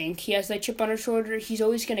not think he has that chip on his shoulder, he's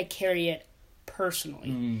always going to carry it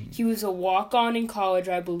personally. He was a walk-on in college,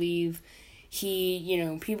 I believe.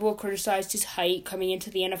 He, people criticized his height coming into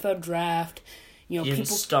the NFL draft. He didn't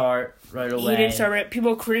start right away. He didn't start right.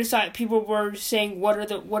 People were saying, what are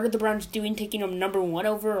the Browns doing taking him number 1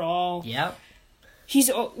 overall? Yep.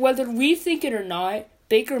 Whether we think it or not,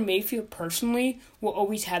 Baker Mayfield personally will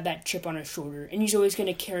always have that chip on his shoulder, and he's always going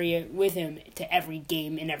to carry it with him to every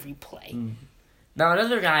game and every play. Now,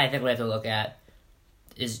 another guy I think we have to look at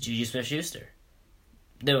is Juju Smith-Schuster.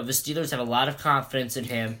 The Steelers have a lot of confidence in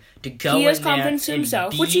him to go in there. He has confidence in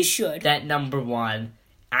himself, which he should. That number 1.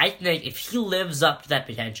 I think if he lives up to that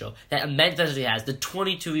potential, that immense potential he has, the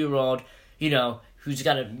 22-year-old, who's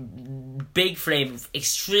got a big frame,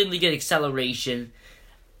 extremely good acceleration.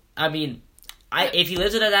 I mean, if he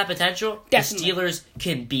lives up to that potential, definitely. The Steelers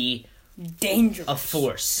can be dangerous. A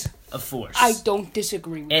force. I don't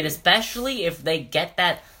disagree with you. And especially if they get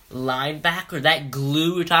that linebacker, that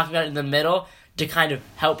glue we're talking about in the middle, to kind of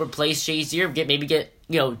help replace Shazier, maybe get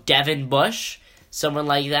Devin Bush, someone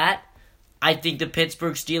like that. I think the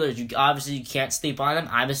Pittsburgh Steelers, you can't sleep on them.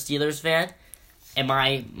 I'm a Steelers fan. Am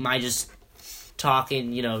I just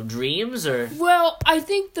talking, dreams or? Well, I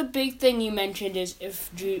think the big thing you mentioned is if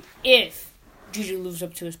Juju lives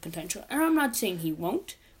up to his potential, and I'm not saying he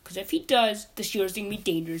won't, Because if he does, the Steelers are going to be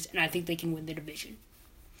dangerous, and I think they can win the division.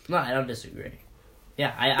 No, I don't disagree.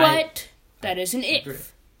 Yeah, But that is an if. agree.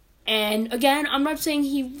 And again, I'm not saying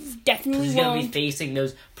he definitely He's won't. going to be facing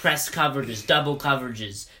those press coverages, double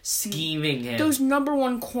coverages, scheming him. Those number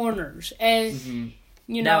one corners. And,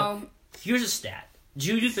 you Now, know... here's a stat.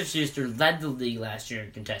 Juju Smith-Schuster led the league last year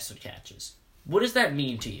in contested catches. What does that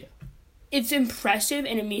mean to you? It's impressive,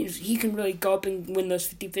 and it means he can really go up and win those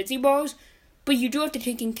 50-50 balls. But you do have to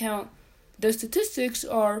take into account the statistics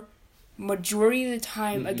are majority of the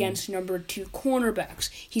time against number 2 cornerbacks.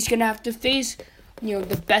 He's going to have to face,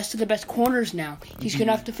 the best of the best corners now. He's going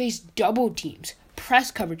to have to face double teams,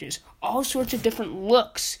 press coverages, all sorts of different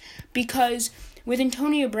looks. Because with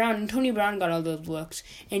Antonio Brown got all those looks.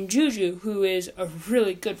 And Juju, who is a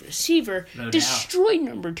really good receiver, destroyed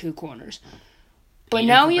number 2 corners. But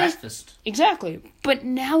now he has But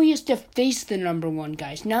now he has to face the number 1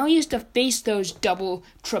 guys. Now he has to face those double,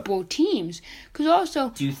 triple teams. Because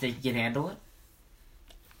also, do you think he can handle it?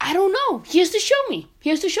 I don't know. He has to show me.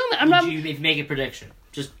 Would you make a prediction?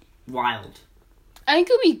 Just wild. I think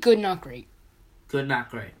it'll be good, not great. Good, not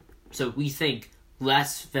great. So we think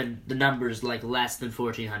less than the numbers, like less than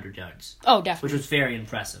 1,400 yards. Oh, definitely. Which was very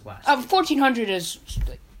impressive last year. 1,400 is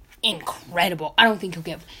incredible. I don't think he'll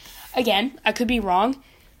get. Again, I could be wrong.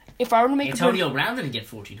 If I were to make Antonio Brown didn't get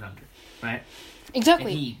 1,400, right?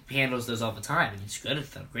 Exactly. And he handles those all the time, and he's good at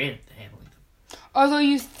them, great at handling them. Although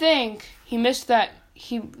you think he missed that,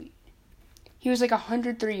 he was like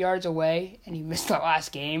 103 yards away, and he missed that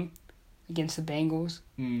last game against the Bengals.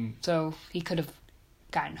 So he could have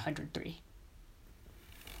gotten 103.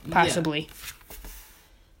 Possibly. Yeah.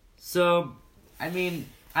 So, I mean,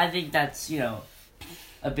 I think that's,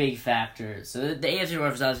 a big factor. So the AFC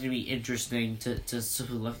North is always going to be interesting to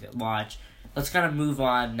look at, watch. Let's kind of move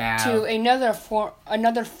on now to another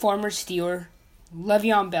former Steeler,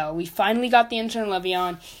 Le'Veon Bell. We finally got the answer on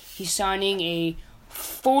Le'Veon. He's signing a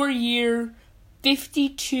 4-year,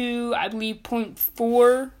 $52, I believe,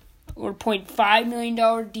 $0.4 or $0.5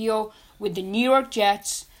 million deal with the New York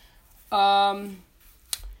Jets.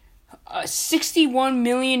 $61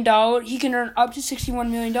 million. He can earn up to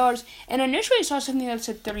 $61 million. And initially I saw something that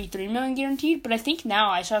said $33 million guaranteed, but I think now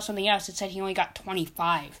I saw something else that said he only got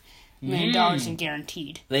 $25 million in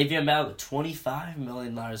guaranteed. Le'Veon Bell, $25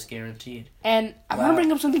 million guaranteed. And I want to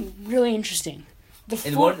bring up something really interesting.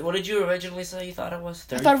 What did you originally say you thought it was?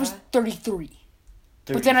 35? I thought it was 33.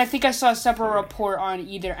 But then I think I saw a separate report on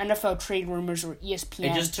either NFL Trade Rumors or ESPN.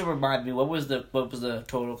 And just to remind me, what was the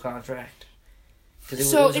total contract?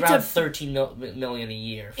 Because it was around $13 million a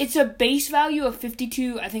year. It's a base value of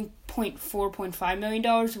 $52, I think, $0.5 million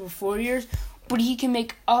over 4 years, but he can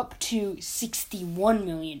make up to $61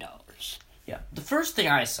 million. Yeah. The first thing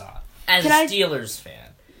I saw, as a Steelers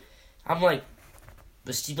fan, I'm like,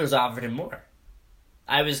 the Steelers offered him more.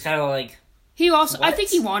 I was kind of like, I think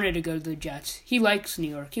he wanted to go to the Jets. He likes New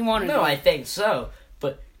York. He wanted to go. I think so.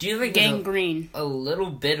 But do you think Gangrene. A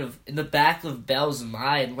little bit of, in the back of Bell's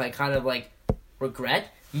mind,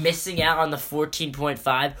 regret missing out on the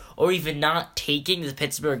 14.5 or even not taking the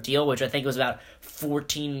Pittsburgh deal, which I think was about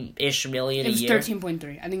 14-ish million a year. It was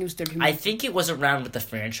 13.3. I think it was 13.3. I think it was around what the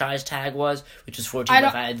franchise tag was, which was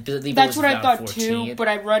 14.5. That's what I thought 14. Too, but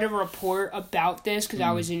I read a report about this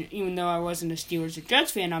because even though I wasn't a Steelers or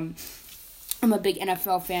Jets fan, I'm a big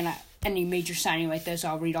NFL fan. Any major signing like this,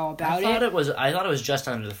 I'll read all about it. I thought it was just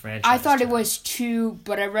under the franchise. I thought it was 2,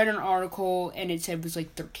 but I read an article and it said it was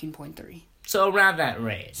like 13.3. So around that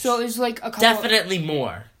range. So it was like a couple. Definitely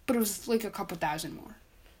more. But it was like a couple thousand more.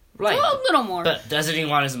 Right. So a little more. But doesn't he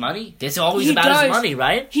want his money? It's always about his money,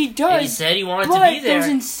 right? He does. And he said he wanted to be there. But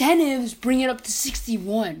those incentives bring it up to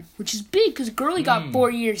 61, which is big because Gurley got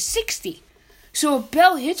 4 years, 60. So if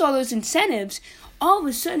Bell hits all those incentives, all of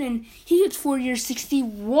a sudden he gets 4 years,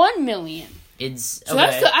 61 million.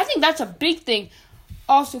 I think that's a big thing.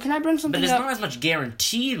 Also, can I bring something up? But it's not as much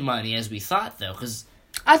guaranteed money as we thought, though, because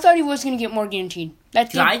I thought he was going to get more guaranteed.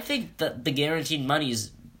 I think that the guaranteed money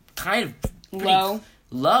is kind of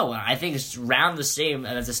low. I think it's around the same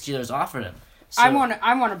as the Steelers offered him. So, I want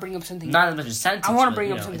to bring up something. Not as much incentives. I want to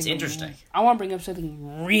bring up something. It's interesting. I want to bring up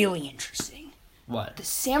something really interesting. What? The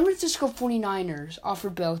San Francisco 49ers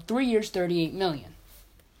offered Bell 3 years, $38 million.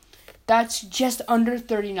 That's just under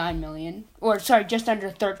 $39 million, just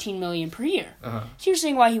under $13 million per year. Uh-huh. So you're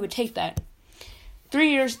saying why he would take that?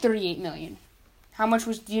 3 years, $38 million.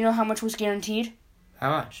 Do you know how much was guaranteed?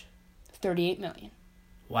 How much? $38 million.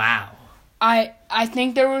 Wow. I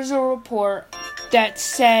think there was a report that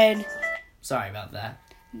said. Sorry about that.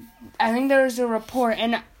 I think there was a report,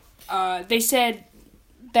 and they said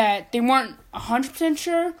that they weren't 100%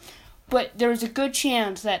 sure, but there was a good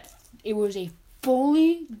chance that it was a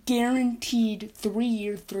fully guaranteed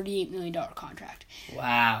 3-year, $38 million contract.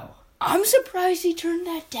 Wow. I'm surprised he turned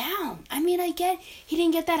that down. I mean, I get he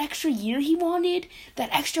didn't get that extra year he wanted, that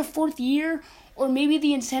extra 4th year, or maybe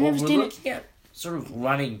the incentives didn't. We're looking at sort of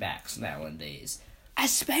running backs nowadays.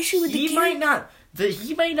 Especially with he might not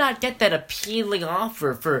get that appealing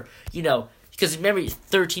offer for, because remember,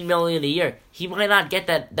 $13 million a year. He might not get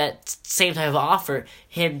that same type of offer.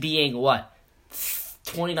 Him being what,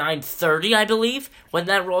 29, 30, I believe, when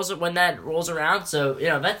that rolls around. So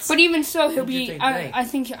that's. But even so, he'll be. I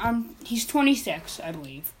think he's 26, I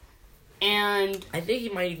believe, and I think he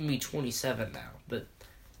might even be 27 now. But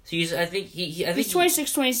he's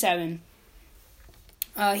 26, 27.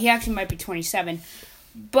 He actually might be 27,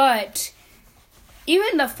 but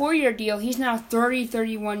even the 4-year deal, he's now 30,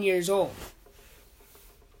 31 years old.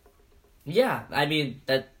 Yeah, I mean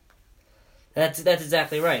that's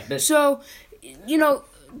exactly right. But so,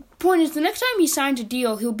 point is, the next time he signs a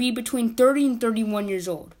deal, he'll be between 30 and 31 years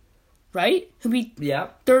old, right? He'll be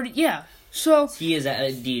 30. Yeah. So he is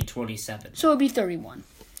indeed 27. So he'll be 31.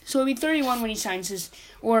 So he'll be 31 when he signs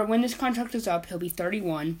or when this contract is up, he'll be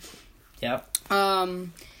 31. Yep.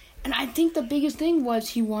 And I think the biggest thing was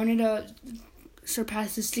he wanted to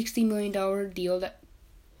surpass the $60 million deal that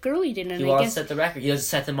Gurley did. He wants to set the record. He wants to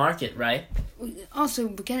set the market, right? Also,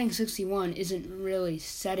 getting 61 isn't really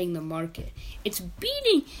setting the market. It's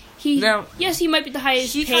beating. Yes, he might be the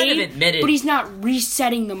highest paid, kind of admitted, but he's not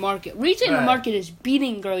resetting the market. Resetting the market is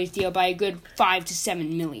beating Gurley's deal by a good $5 to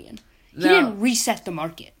 $7 million. He didn't reset the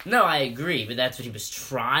market. No, I agree, but that's what he was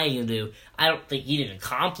trying to do. I don't think he didn't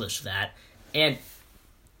accomplish that. And,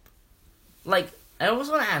 I always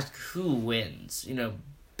want to ask who wins,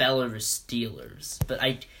 Bell or Steelers. But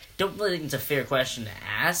I don't really think it's a fair question to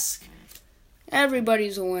ask.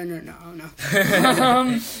 Everybody's a winner. No.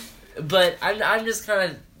 But I'm just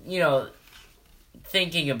kind of,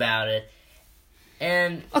 thinking about it.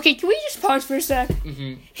 And okay, can we just pause for a sec?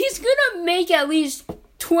 Mm-hmm. He's gonna make at least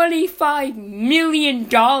 $25 million.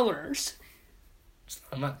 That's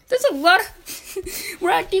a lot.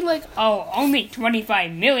 We're acting like, only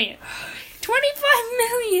 $25 million. $25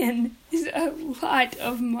 million is a lot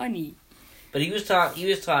of money. But he was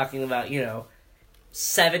talking about,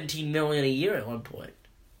 $17 million a year at one point.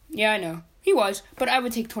 Yeah, I know. He was, but I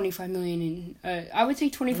would take $25 million. I would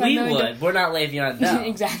take $25 million. We would. We're not Le'Veon Bell.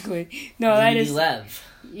 Exactly. No, that is. Lev.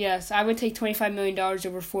 Yes, I would take $25 million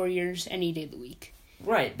over 4 years any day of the week.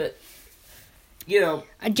 Right, but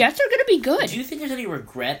Jets are gonna be good. Do you think there's any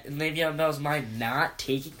regret in Le'Veon Bell's mind not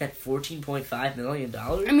taking that $14.5 million?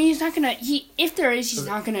 I mean, he's not gonna. If there is, he's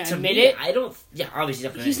not gonna admit it. I don't. Yeah, obviously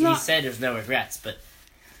he's not. He said there's no regrets, but.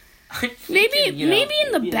 Maybe in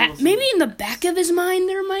the back of his mind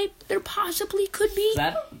there possibly could be.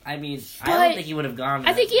 I don't think he would have gone.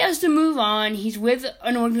 I think he has to move on. He's with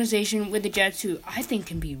an organization with the Jets who I think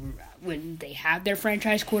can be, when they have their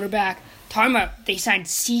franchise quarterback. Talking about, they signed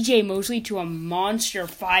C.J. Mosley to a monster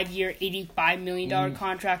 5-year, $85 million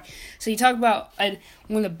contract. So you talk about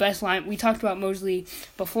one of the best we talked about Mosley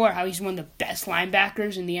before, how he's one of the best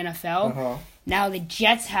linebackers in the NFL. Uh-huh. Now the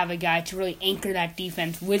Jets have a guy to really anchor that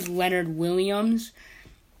defense with Leonard Williams.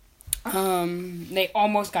 They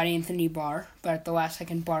almost got Anthony Barr, but at the last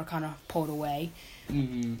second, Barr kind of pulled away.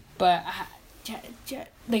 Mm-hmm. But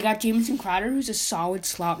they got Jamison Crowder, who's a solid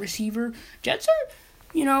slot receiver. Jets are,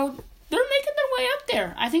 they're making their way up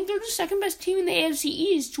there. I think they're the second best team in the AFC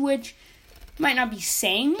East, which might not be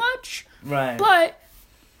saying much. Right. But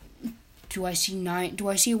do I see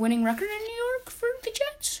a winning record in New York for the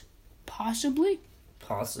Jets? Possibly.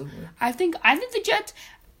 I think the Jets.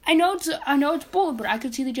 I know it's bold, but I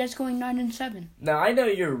could see the Jets going 9-7. Now I know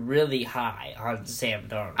you're really high on Sam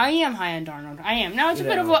Darnold. I am high on Darnold. I am. Now it's a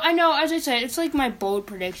bit of a. I know, as I said, it's like my bold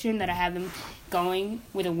prediction that I have them going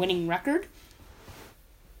with a winning record.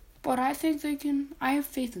 But I think they can. I have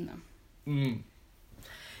faith in them. Mm.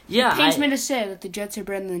 Yeah. It pains me to say that the Jets are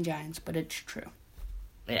better than the Giants, but it's true.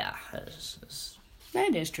 Yeah, that is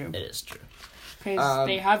true. It is true. Because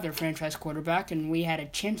they have their franchise quarterback, and we had a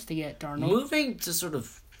chance to get Darnold. Moving to sort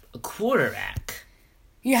of a quarterback.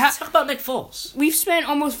 Let's talk about Nick Foles. We've spent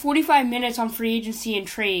almost 45 minutes on free agency and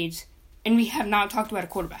trades, and we have not talked about a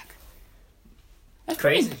quarterback. That's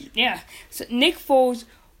crazy. Yeah. So Nick Foles,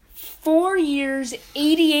 4 years,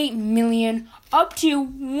 $88 million, up to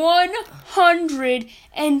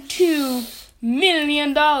 $102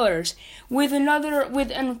 million, with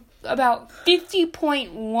about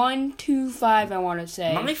 50.125, I want to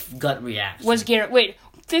say. My gut reaction was I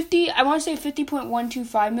want to say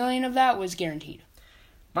 $50.125 million of that was guaranteed.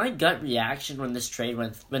 my gut reaction when this trade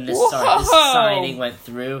this Whoa! signing went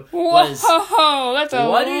through was, Whoa, that's a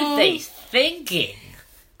what are they thinking?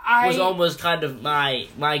 Was almost kind of my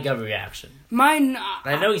gut reaction. Mine.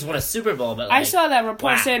 I know he's won a Super Bowl, but I saw that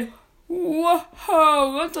report wow. said, "Whoa,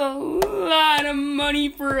 that's a lot of money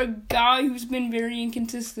for a guy who's been very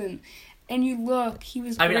inconsistent." And you look, he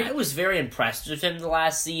was. I mean, great. I was very impressed with him the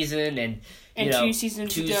last season and 2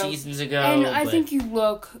 seasons ago. And I think you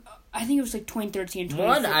look. I think it was like 2013 and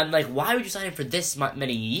 2014. One, I'm like, why would you sign him for this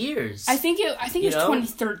many years? I think it was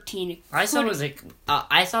 2013. I saw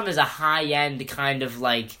him as a high end kind of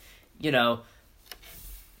like,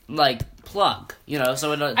 plug.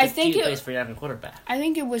 So in a place for a young quarterback. I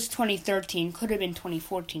think it was 2013. Could have been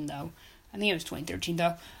 2014 though. I think it was 2013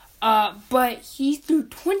 though. But he threw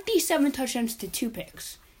 27 touchdowns to 2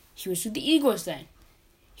 picks. He was with the Eagles then.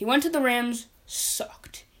 He went to the Rams,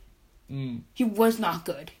 sucked. He was not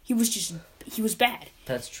good. He was bad.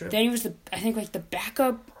 That's true. Then he was the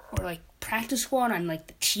backup or practice squad on the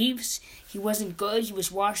Chiefs. He wasn't good. He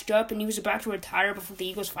was washed up and he was about to retire before the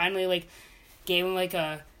Eagles finally gave him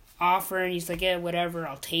a offer and he's like, yeah, whatever,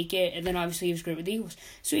 I'll take it. And then obviously he was great with the Eagles.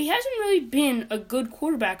 So he hasn't really been a good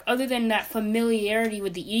quarterback other than that familiarity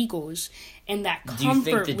with the Eagles and that comfort. Do you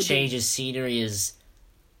think the change of scenery is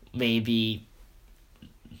maybe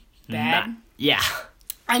bad? Yeah.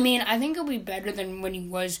 I mean, I think it'll be better than when he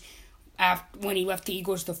was when he left the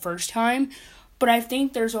Eagles the first time. But I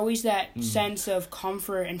think there's always that sense of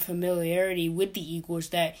comfort and familiarity with the Eagles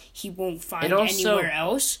that he won't find anywhere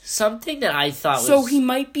else. Something that I thought So he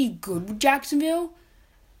might be good with Jacksonville.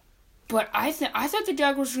 But I thought the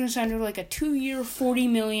Jaguars were going to sign him a 2-year, $40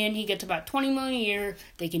 million. He gets about $20 million a year.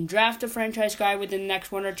 They can draft a franchise guy within the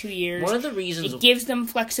next 1 or 2 years. One of the reasons it gives them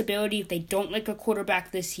flexibility if they don't like a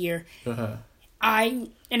quarterback this year. I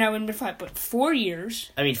wouldn't be fine, but 4 years.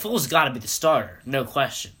 I mean, Foles got to be the starter, no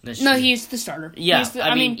question. He's the starter. Yeah,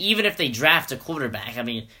 I mean, even if they draft a quarterback, I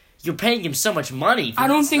mean, you're paying him so much money. I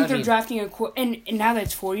don't think they're drafting and now that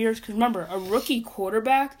it's 4 years, because remember, a rookie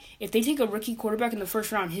quarterback, if they take a rookie quarterback in the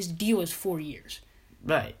first round, his deal is 4 years.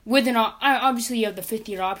 Right. Obviously, you have the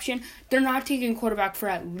 5th-year option. They're not taking a quarterback for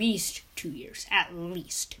at least 2 years. At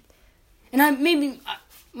least. And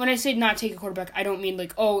when I say not take a quarterback, I don't mean in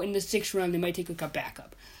the 6th round they might take a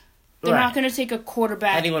backup. They're not going to take a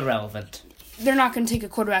quarterback. Anyone relevant. They're not going to take a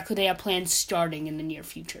quarterback who they have plans starting in the near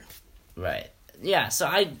future. Right. Yeah, so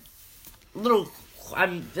I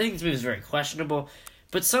think this move is very questionable,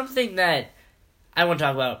 but something that I want to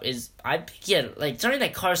talk about is something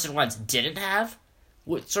that Carson Wentz didn't have,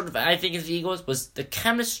 I think of the Eagles, was the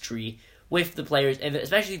chemistry with the players, and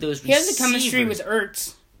especially those receivers. He has the chemistry with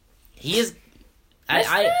Ertz. He is. He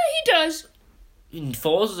does.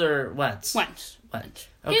 Foles or Wentz? Wentz.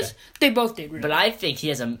 Okay. They both did. Really. But I think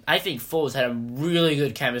Foles had a really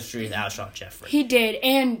good chemistry with Alshon Jeffrey. He did,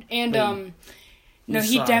 and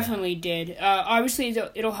he definitely did. Obviously,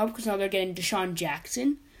 it'll help because now they're getting Deshaun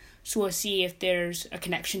Jackson, so we'll see if there's a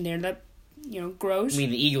connection there that grows. I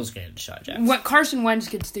mean, the Eagles getting Deshaun Jackson. Carson Wentz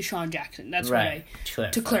gets Deshaun Jackson. That's right.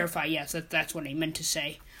 To clarify. Yes, that's what I meant to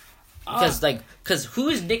say. Because who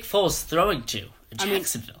is Nick Foles throwing to in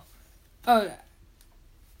Jacksonville?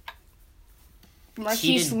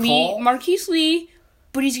 Marquise Lee,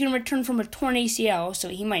 but he's going to return from a torn ACL, so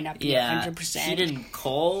he might not be 100%. Keaton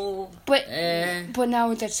Cole. But now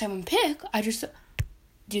with that 7th pick,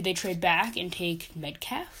 do they trade back and take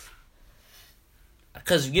Metcalf?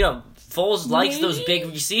 Because, Foles likes those big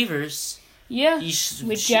receivers. Yeah,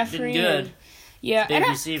 with Jeffrey. Good. Big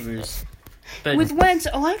receivers. But with Wentz,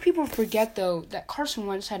 a lot of people forget though that Carson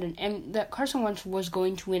Wentz was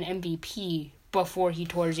going to win MVP before he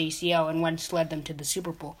tore his ACL, and Wentz led them to the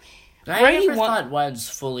Super Bowl. I never thought Wentz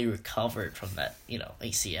fully recovered from that,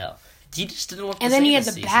 ACL. He just didn't look the same. And then he had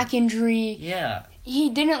the season. back injury. Yeah. He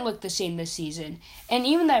didn't look the same this season. And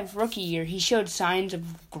even that rookie year, he showed signs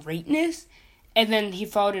of greatness. And then he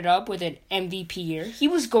followed it up with an MVP year. He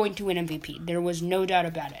was going to win MVP. There was no doubt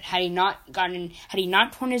about it. Had he not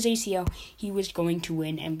torn his ACL, he was going to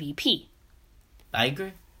win MVP. I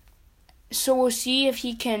agree. So we'll see if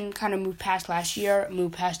he can kind of move past last year,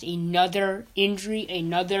 move past another injury,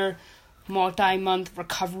 another multi-month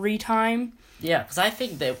recovery time. Yeah, because I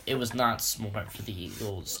think that it was not smart for the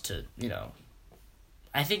Eagles to,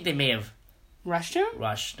 I think they may have rushed him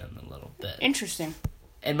a little bit. Interesting.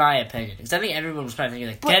 In my opinion. Because I think everyone was probably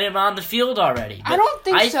thinking, get him on the field already. But I don't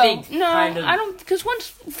think so. I don't, because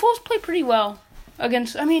once Foles played pretty well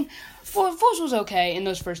against, Foles was okay in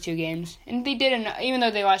those first 2 games. And they didn't, even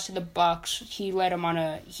though they lost to the Bucs,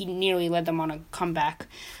 he nearly led them on a comeback.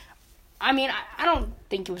 I mean, I don't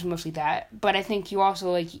think it was mostly that, but I think you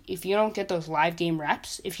also, like, if you don't get those live game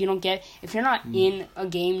reps, if you're not in a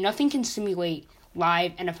game, nothing can simulate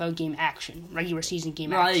live NFL game action, regular season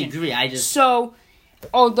game action. I agree. So,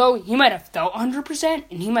 although he might have felt 100%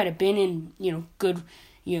 and he might have been in, good,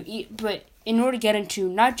 but in order to get into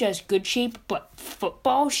not just good shape, but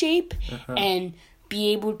football shape, and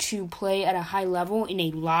be able to play at a high level in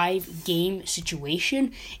a live game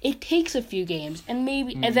situation, it takes a few games, and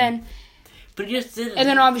maybe, and then... But he just didn't. And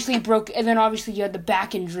then obviously you had the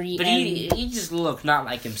back injury. But he just looked not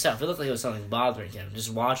like himself. It looked like it was something bothering him,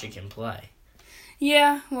 just watching him play.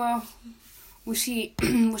 Yeah, well, we'll see.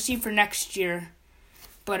 We'll see for next year.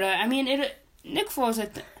 But I mean, Nick Foles.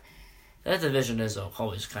 That division is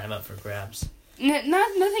always kind of up for grabs.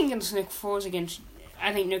 Nothing against Nick Foles.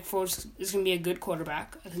 I think Nick Foles is going to be a good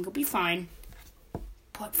quarterback. I think he'll be fine.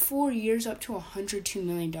 But 4 years up to $102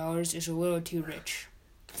 million is a little too rich.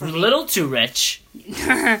 A little too rich.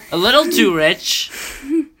 A little too rich.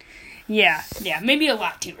 Yeah, maybe a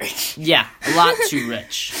lot too rich. Yeah, a lot too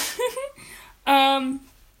rich.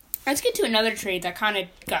 Let's get to another trade that kind of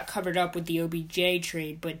got covered up with the OBJ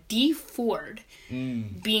trade, but Dee Ford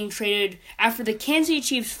being traded after the Kansas City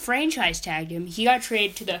Chiefs franchise tagged him. He got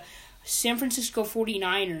traded to the San Francisco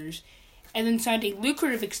 49ers and then signed a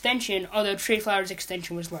lucrative extension, although Trey Flowers'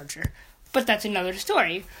 extension was larger. But that's another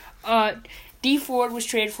story. Dee Ford was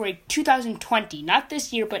traded for a 2020, not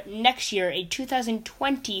this year, but next year, a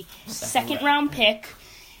 2020 second-round pick,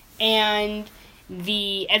 and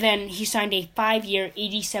then he signed a 5-year,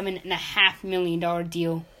 $87.5 million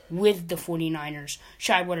deal with the 49ers.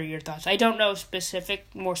 Shai, what are your thoughts? I don't know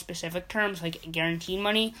more specific terms, like guaranteed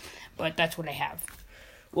money, but that's what I have.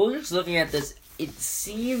 Well, just looking at this, it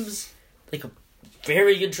seems like a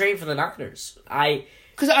very good trade for the Niners.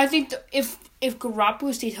 Because I think if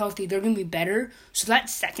Garoppolo stays healthy, they're going to be better. So that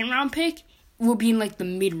second-round pick will be in, like, the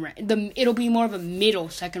mid-round. It'll be more of a middle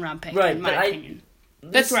second-round pick, in my opinion.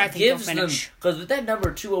 That's where I think they'll finish. Because with that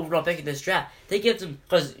number 2 overall pick in this draft, they give them...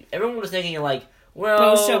 Because everyone was thinking, like,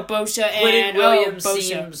 well... Bosa, and... Williams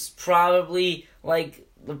seems probably, like,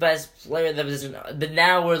 the best player in the position. But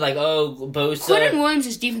now we're like, Bosa... Quentin Williams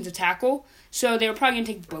is defensive tackle, so they were probably going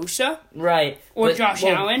to take Bosa. Right. Or Josh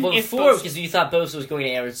Allen. Before, because you thought Bosa was going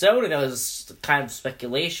to Arizona, that was kind of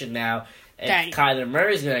speculation now. And Kyler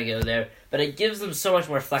Murray's going to go there. But it gives them so much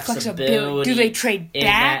more flexibility. Do they trade back? In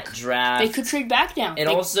that draft. They could trade back now. And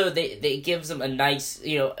also, they gives them a nice,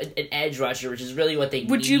 an edge rusher, which is really what they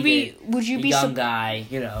would needed. Would you be a young guy,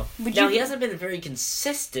 Now, he hasn't been very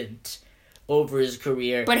consistent over his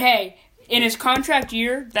career. But hey, in his contract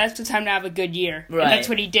year, that's the time to have a good year. Right. And that's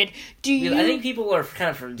what he did. I think people are kind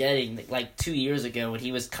of forgetting, like 2 years ago, when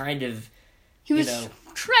he was kind of,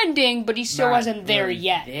 trending, but he still wasn't there really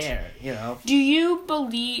yet. Do you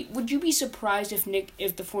believe... Would you be surprised if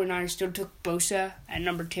the 49ers still took Bosa at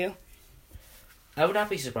number 2? I would not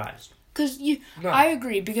be surprised. Because I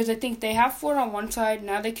agree, because I think they have Ford on one side,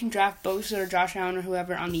 now they can draft Bosa or Josh Allen or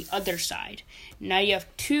whoever on the other side. Now you have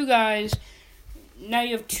 2 guys... Now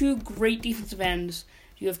you have 2 great defensive ends.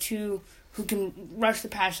 You have 2 who can rush the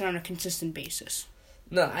passer on a consistent basis.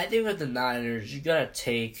 No, I think with the Niners, you gotta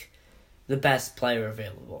take the best player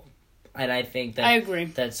available. And I think that... I agree.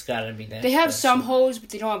 That's gotta be that. They have some holes,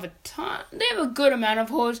 but they don't have a ton. They have a good amount of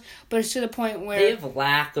holes, but it's to the point where... They have a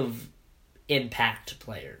lack of impact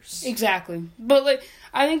players. Exactly. But,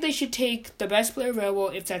 I think they should take the best player available.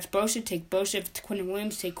 If that's Bosa, take Bosa. If it's Quentin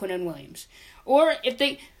Williams, take Quentin Williams. Or if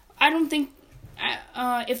they... I don't think...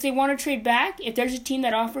 if they want to trade back, if there's a team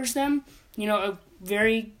that offers them, a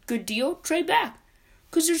very good deal, trade back.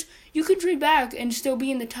 Because you could trade back and still be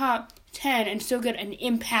in the top 10 and still get an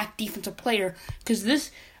impact defensive player. Because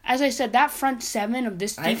this, as I said, that front 7 of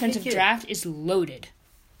this defensive draft is loaded.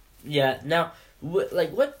 Yeah. Now,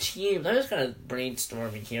 what team? I'm just kind of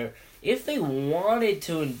brainstorming here. If they wanted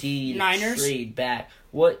to indeed trade back,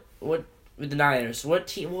 what with the Niners? What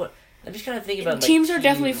team? What? I'm just kind of thinking about teams are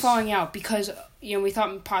definitely falling out because we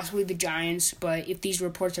thought possibly the Giants, but if these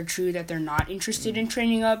reports are true that they're not interested in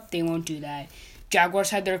training up, they won't do that. Jaguars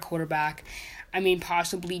had their quarterback. I mean,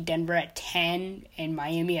 possibly Denver at 10 and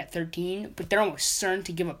Miami at 13, but they're almost certain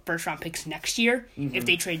to give up first-round picks next year if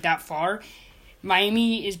they trade that far.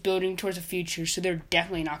 Miami is building towards the future, so they're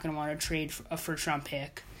definitely not going to want to trade a first-round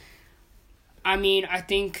pick. I mean, I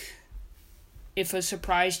think if a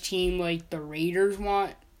surprise team like the Raiders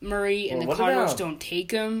want Murray and the Cardinals don't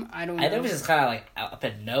take him, I don't know. I know this is kind of up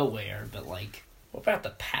in nowhere, but what about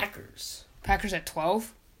the Packers? Packers at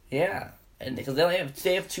 12? Yeah, and because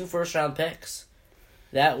they have 2 first-round picks.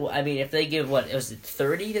 If they give it was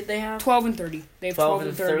 30 that they have? 12 and 30. They have 12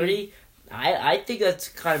 and 30. I think that's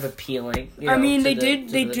kind of appealing. I mean, they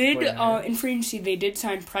did in free agency they did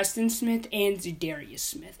sign Preston Smith and Zadarius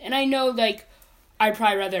Smith, and I know like I'd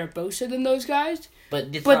probably rather have Bosa than those guys.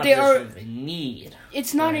 But they are a need.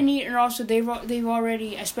 It's not a need, and also they've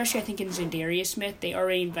already, especially I think in Zadarius Smith, they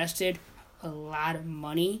already invested a lot of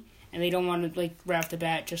money, and they don't want to like right off the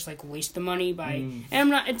bat just like waste the money by. And I'm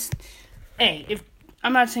not.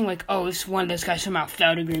 I'm not saying like, oh, if one of those guys somehow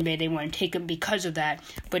fell to Green Bay, they want to take him because of that.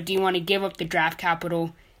 But do you want to give up the draft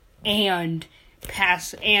capital and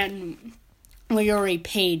pass and well, you already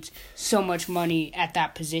paid so much money at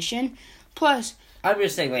that position? Plus, I'm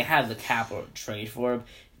just saying they have the capital to trade for him.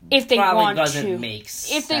 If they want doesn't to, make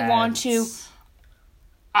sense. If they want to,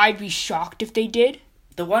 I'd be shocked if they did.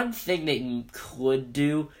 The one thing they could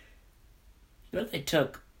do, if they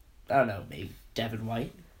took, I don't know, maybe Devin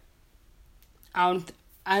White. I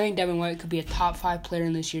think Devin White could be a top 5 player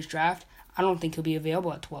in this year's draft. I don't think he'll be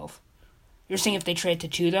available at 12. You're saying if they trade to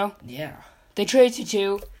 2, though? Yeah. They trade to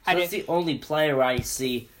 2. That's the only player I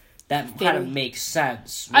see that kind of makes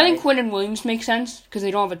sense. Right? I think Quinnen Williams makes sense because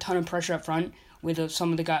they don't have a ton of pressure up front with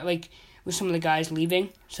some of the guys leaving.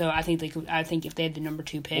 So I think if they had the number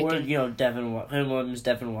 2 pick, or Devin Williams,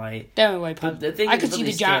 Devin White. Devin White. But the thing I could see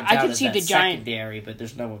the Giant. I could see the Giant secondary, but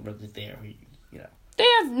there's no one really there. They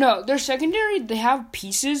have their secondary. They have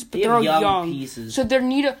pieces, but they're young pieces. So they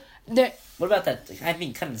need a. What about that? I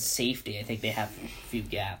mean, kind of safety. I think they have a few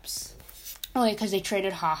gaps. Only because they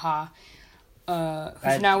traded HaHa.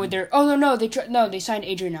 Now with their they signed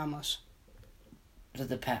Adrian Amos. Was it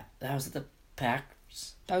the Packers?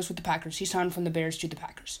 That was with the Packers. He signed from the Bears to the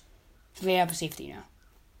Packers. So they have a safety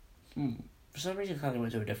now. For some reason, I thought he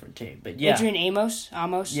went to a different team, but yeah. Adrian Amos.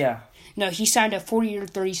 Yeah. No, he signed a 4-year,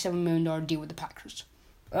 $37 million deal with the Packers.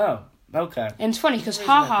 Oh, okay. And it's funny because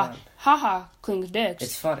HaHa clings dicks.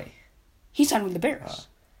 It's funny. He signed with the Bears.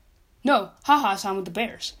 No, HaHa signed with the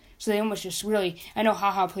Bears. So they almost just really. I know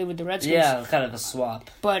HaHa played with the Redskins. Yeah, kind of a swap.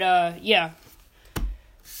 But yeah.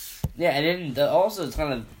 Yeah, and then also it's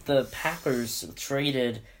kind of the Packers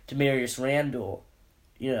traded Demarius Randall,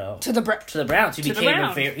 to the Browns, who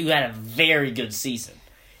who had a very good season.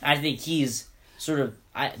 I think he's sort of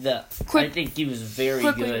I think he was very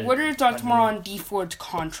good. What are your thoughts more on D Ford's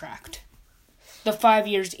contract? The 5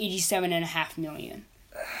 years, $87.5 million.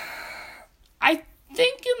 I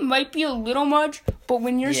think it might be a little much, but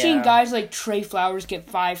when you're seeing guys like Trey Flowers get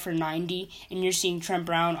 5 for $90, and you're seeing Trent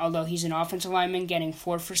Brown, although he's an offensive lineman, getting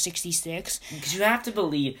 4 for $66. Because you have to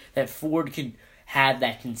believe that Ford can have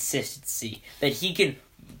that consistency, that he can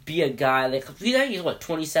be a guy that he's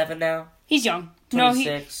 27 now. He's young.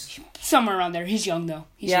 26. No, somewhere around there. He's young though.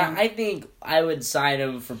 He's young. I think I would sign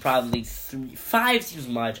him for probably 3. 5 seems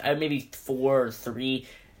much. Maybe 4 or 3.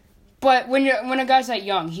 But when a guy's that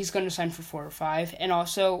young, he's going to sign for 4 or 5. And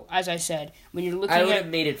also, as I said, when you're looking I would have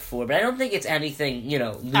made it 4, but I don't think it's anything,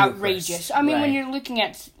 ludicrous. Outrageous. I mean, when you're looking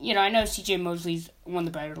at, I know C.J. Mosley's one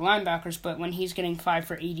of the better linebackers, but when he's getting 5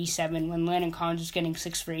 for 87, when Landon Collins is getting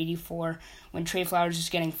 6 for 84, when Trey Flowers is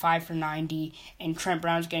getting 5 for 90, and Trent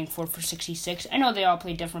Brown's getting 4 for 66, I know they all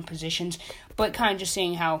play different positions, but kind of just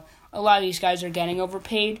seeing how a lot of these guys are getting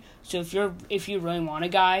overpaid. So if you really want a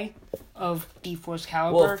guy of D4's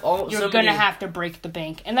caliber, you're going to have to break the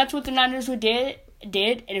bank. And that's what the Niners did,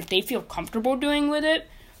 and if they feel comfortable doing with it,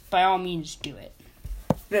 by all means do it.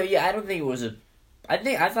 No, yeah, I don't think it was I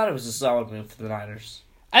thought it was a solid move for the Niners.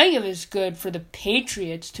 I think it was good for the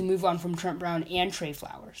Patriots to move on from Trent Brown and Trey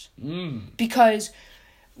Flowers. Because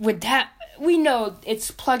with that, we know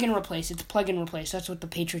it's plug and replace. That's what the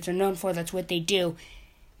Patriots are known for. That's what they do.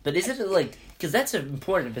 But isn't it because that's an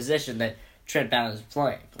important position that Trent Brown is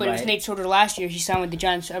playing, but it was Nate Solder last year. He signed with the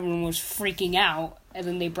Giants. Everyone was freaking out. And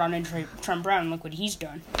then they brought in Trent Brown, and look what he's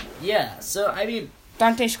done. Yeah, so, I mean...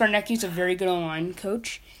 Dante Scarnecchi's a very good O-line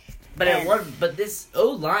coach. But this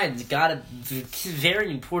O-line's very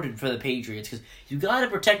important for the Patriots, because you got to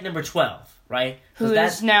protect number 12, right? Who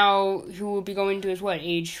will be going to his,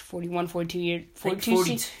 age 41, 42 years?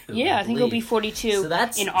 42. Yeah, I think he'll be 42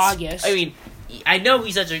 in August. I mean, I know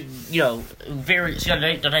he's such a, Dante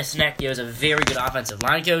Scarnecchio is a very good offensive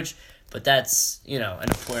line coach, but that's, an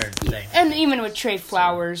important thing. And even with Trey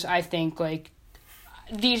Flowers, I think,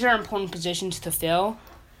 these are important positions to fill.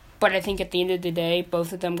 But I think at the end of the day,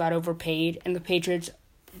 both of them got overpaid, and the Patriots,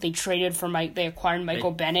 they acquired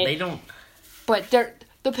Michael Bennett. They don't. But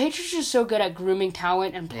the Patriots are so good at grooming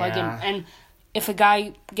talent and plugging, and if a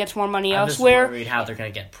guy gets more money I'm elsewhere. just worried how they're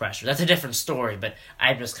going to get pressure. That's a different story, but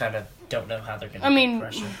I just kind of don't know how they're going to get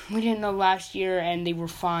pressure. We didn't know last year, and they were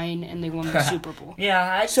fine, and they won the Super Bowl.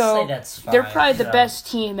 Yeah, I'd So say that's fine. they're probably the best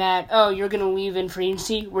team at, you're going to leave in free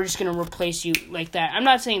agency, we're just going to replace you like that. I'm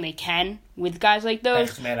not saying they can with guys like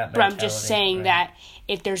those, but I'm just saying that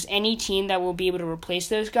if there's any team that will be able to replace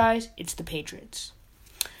those guys, it's the Patriots.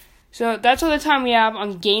 So that's all the time we have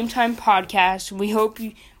on Game Time Podcast. We hope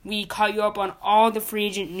we caught you up on all the free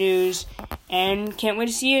agent news, and can't wait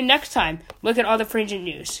to see you next time. Look at all the free agent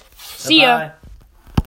news. See ya!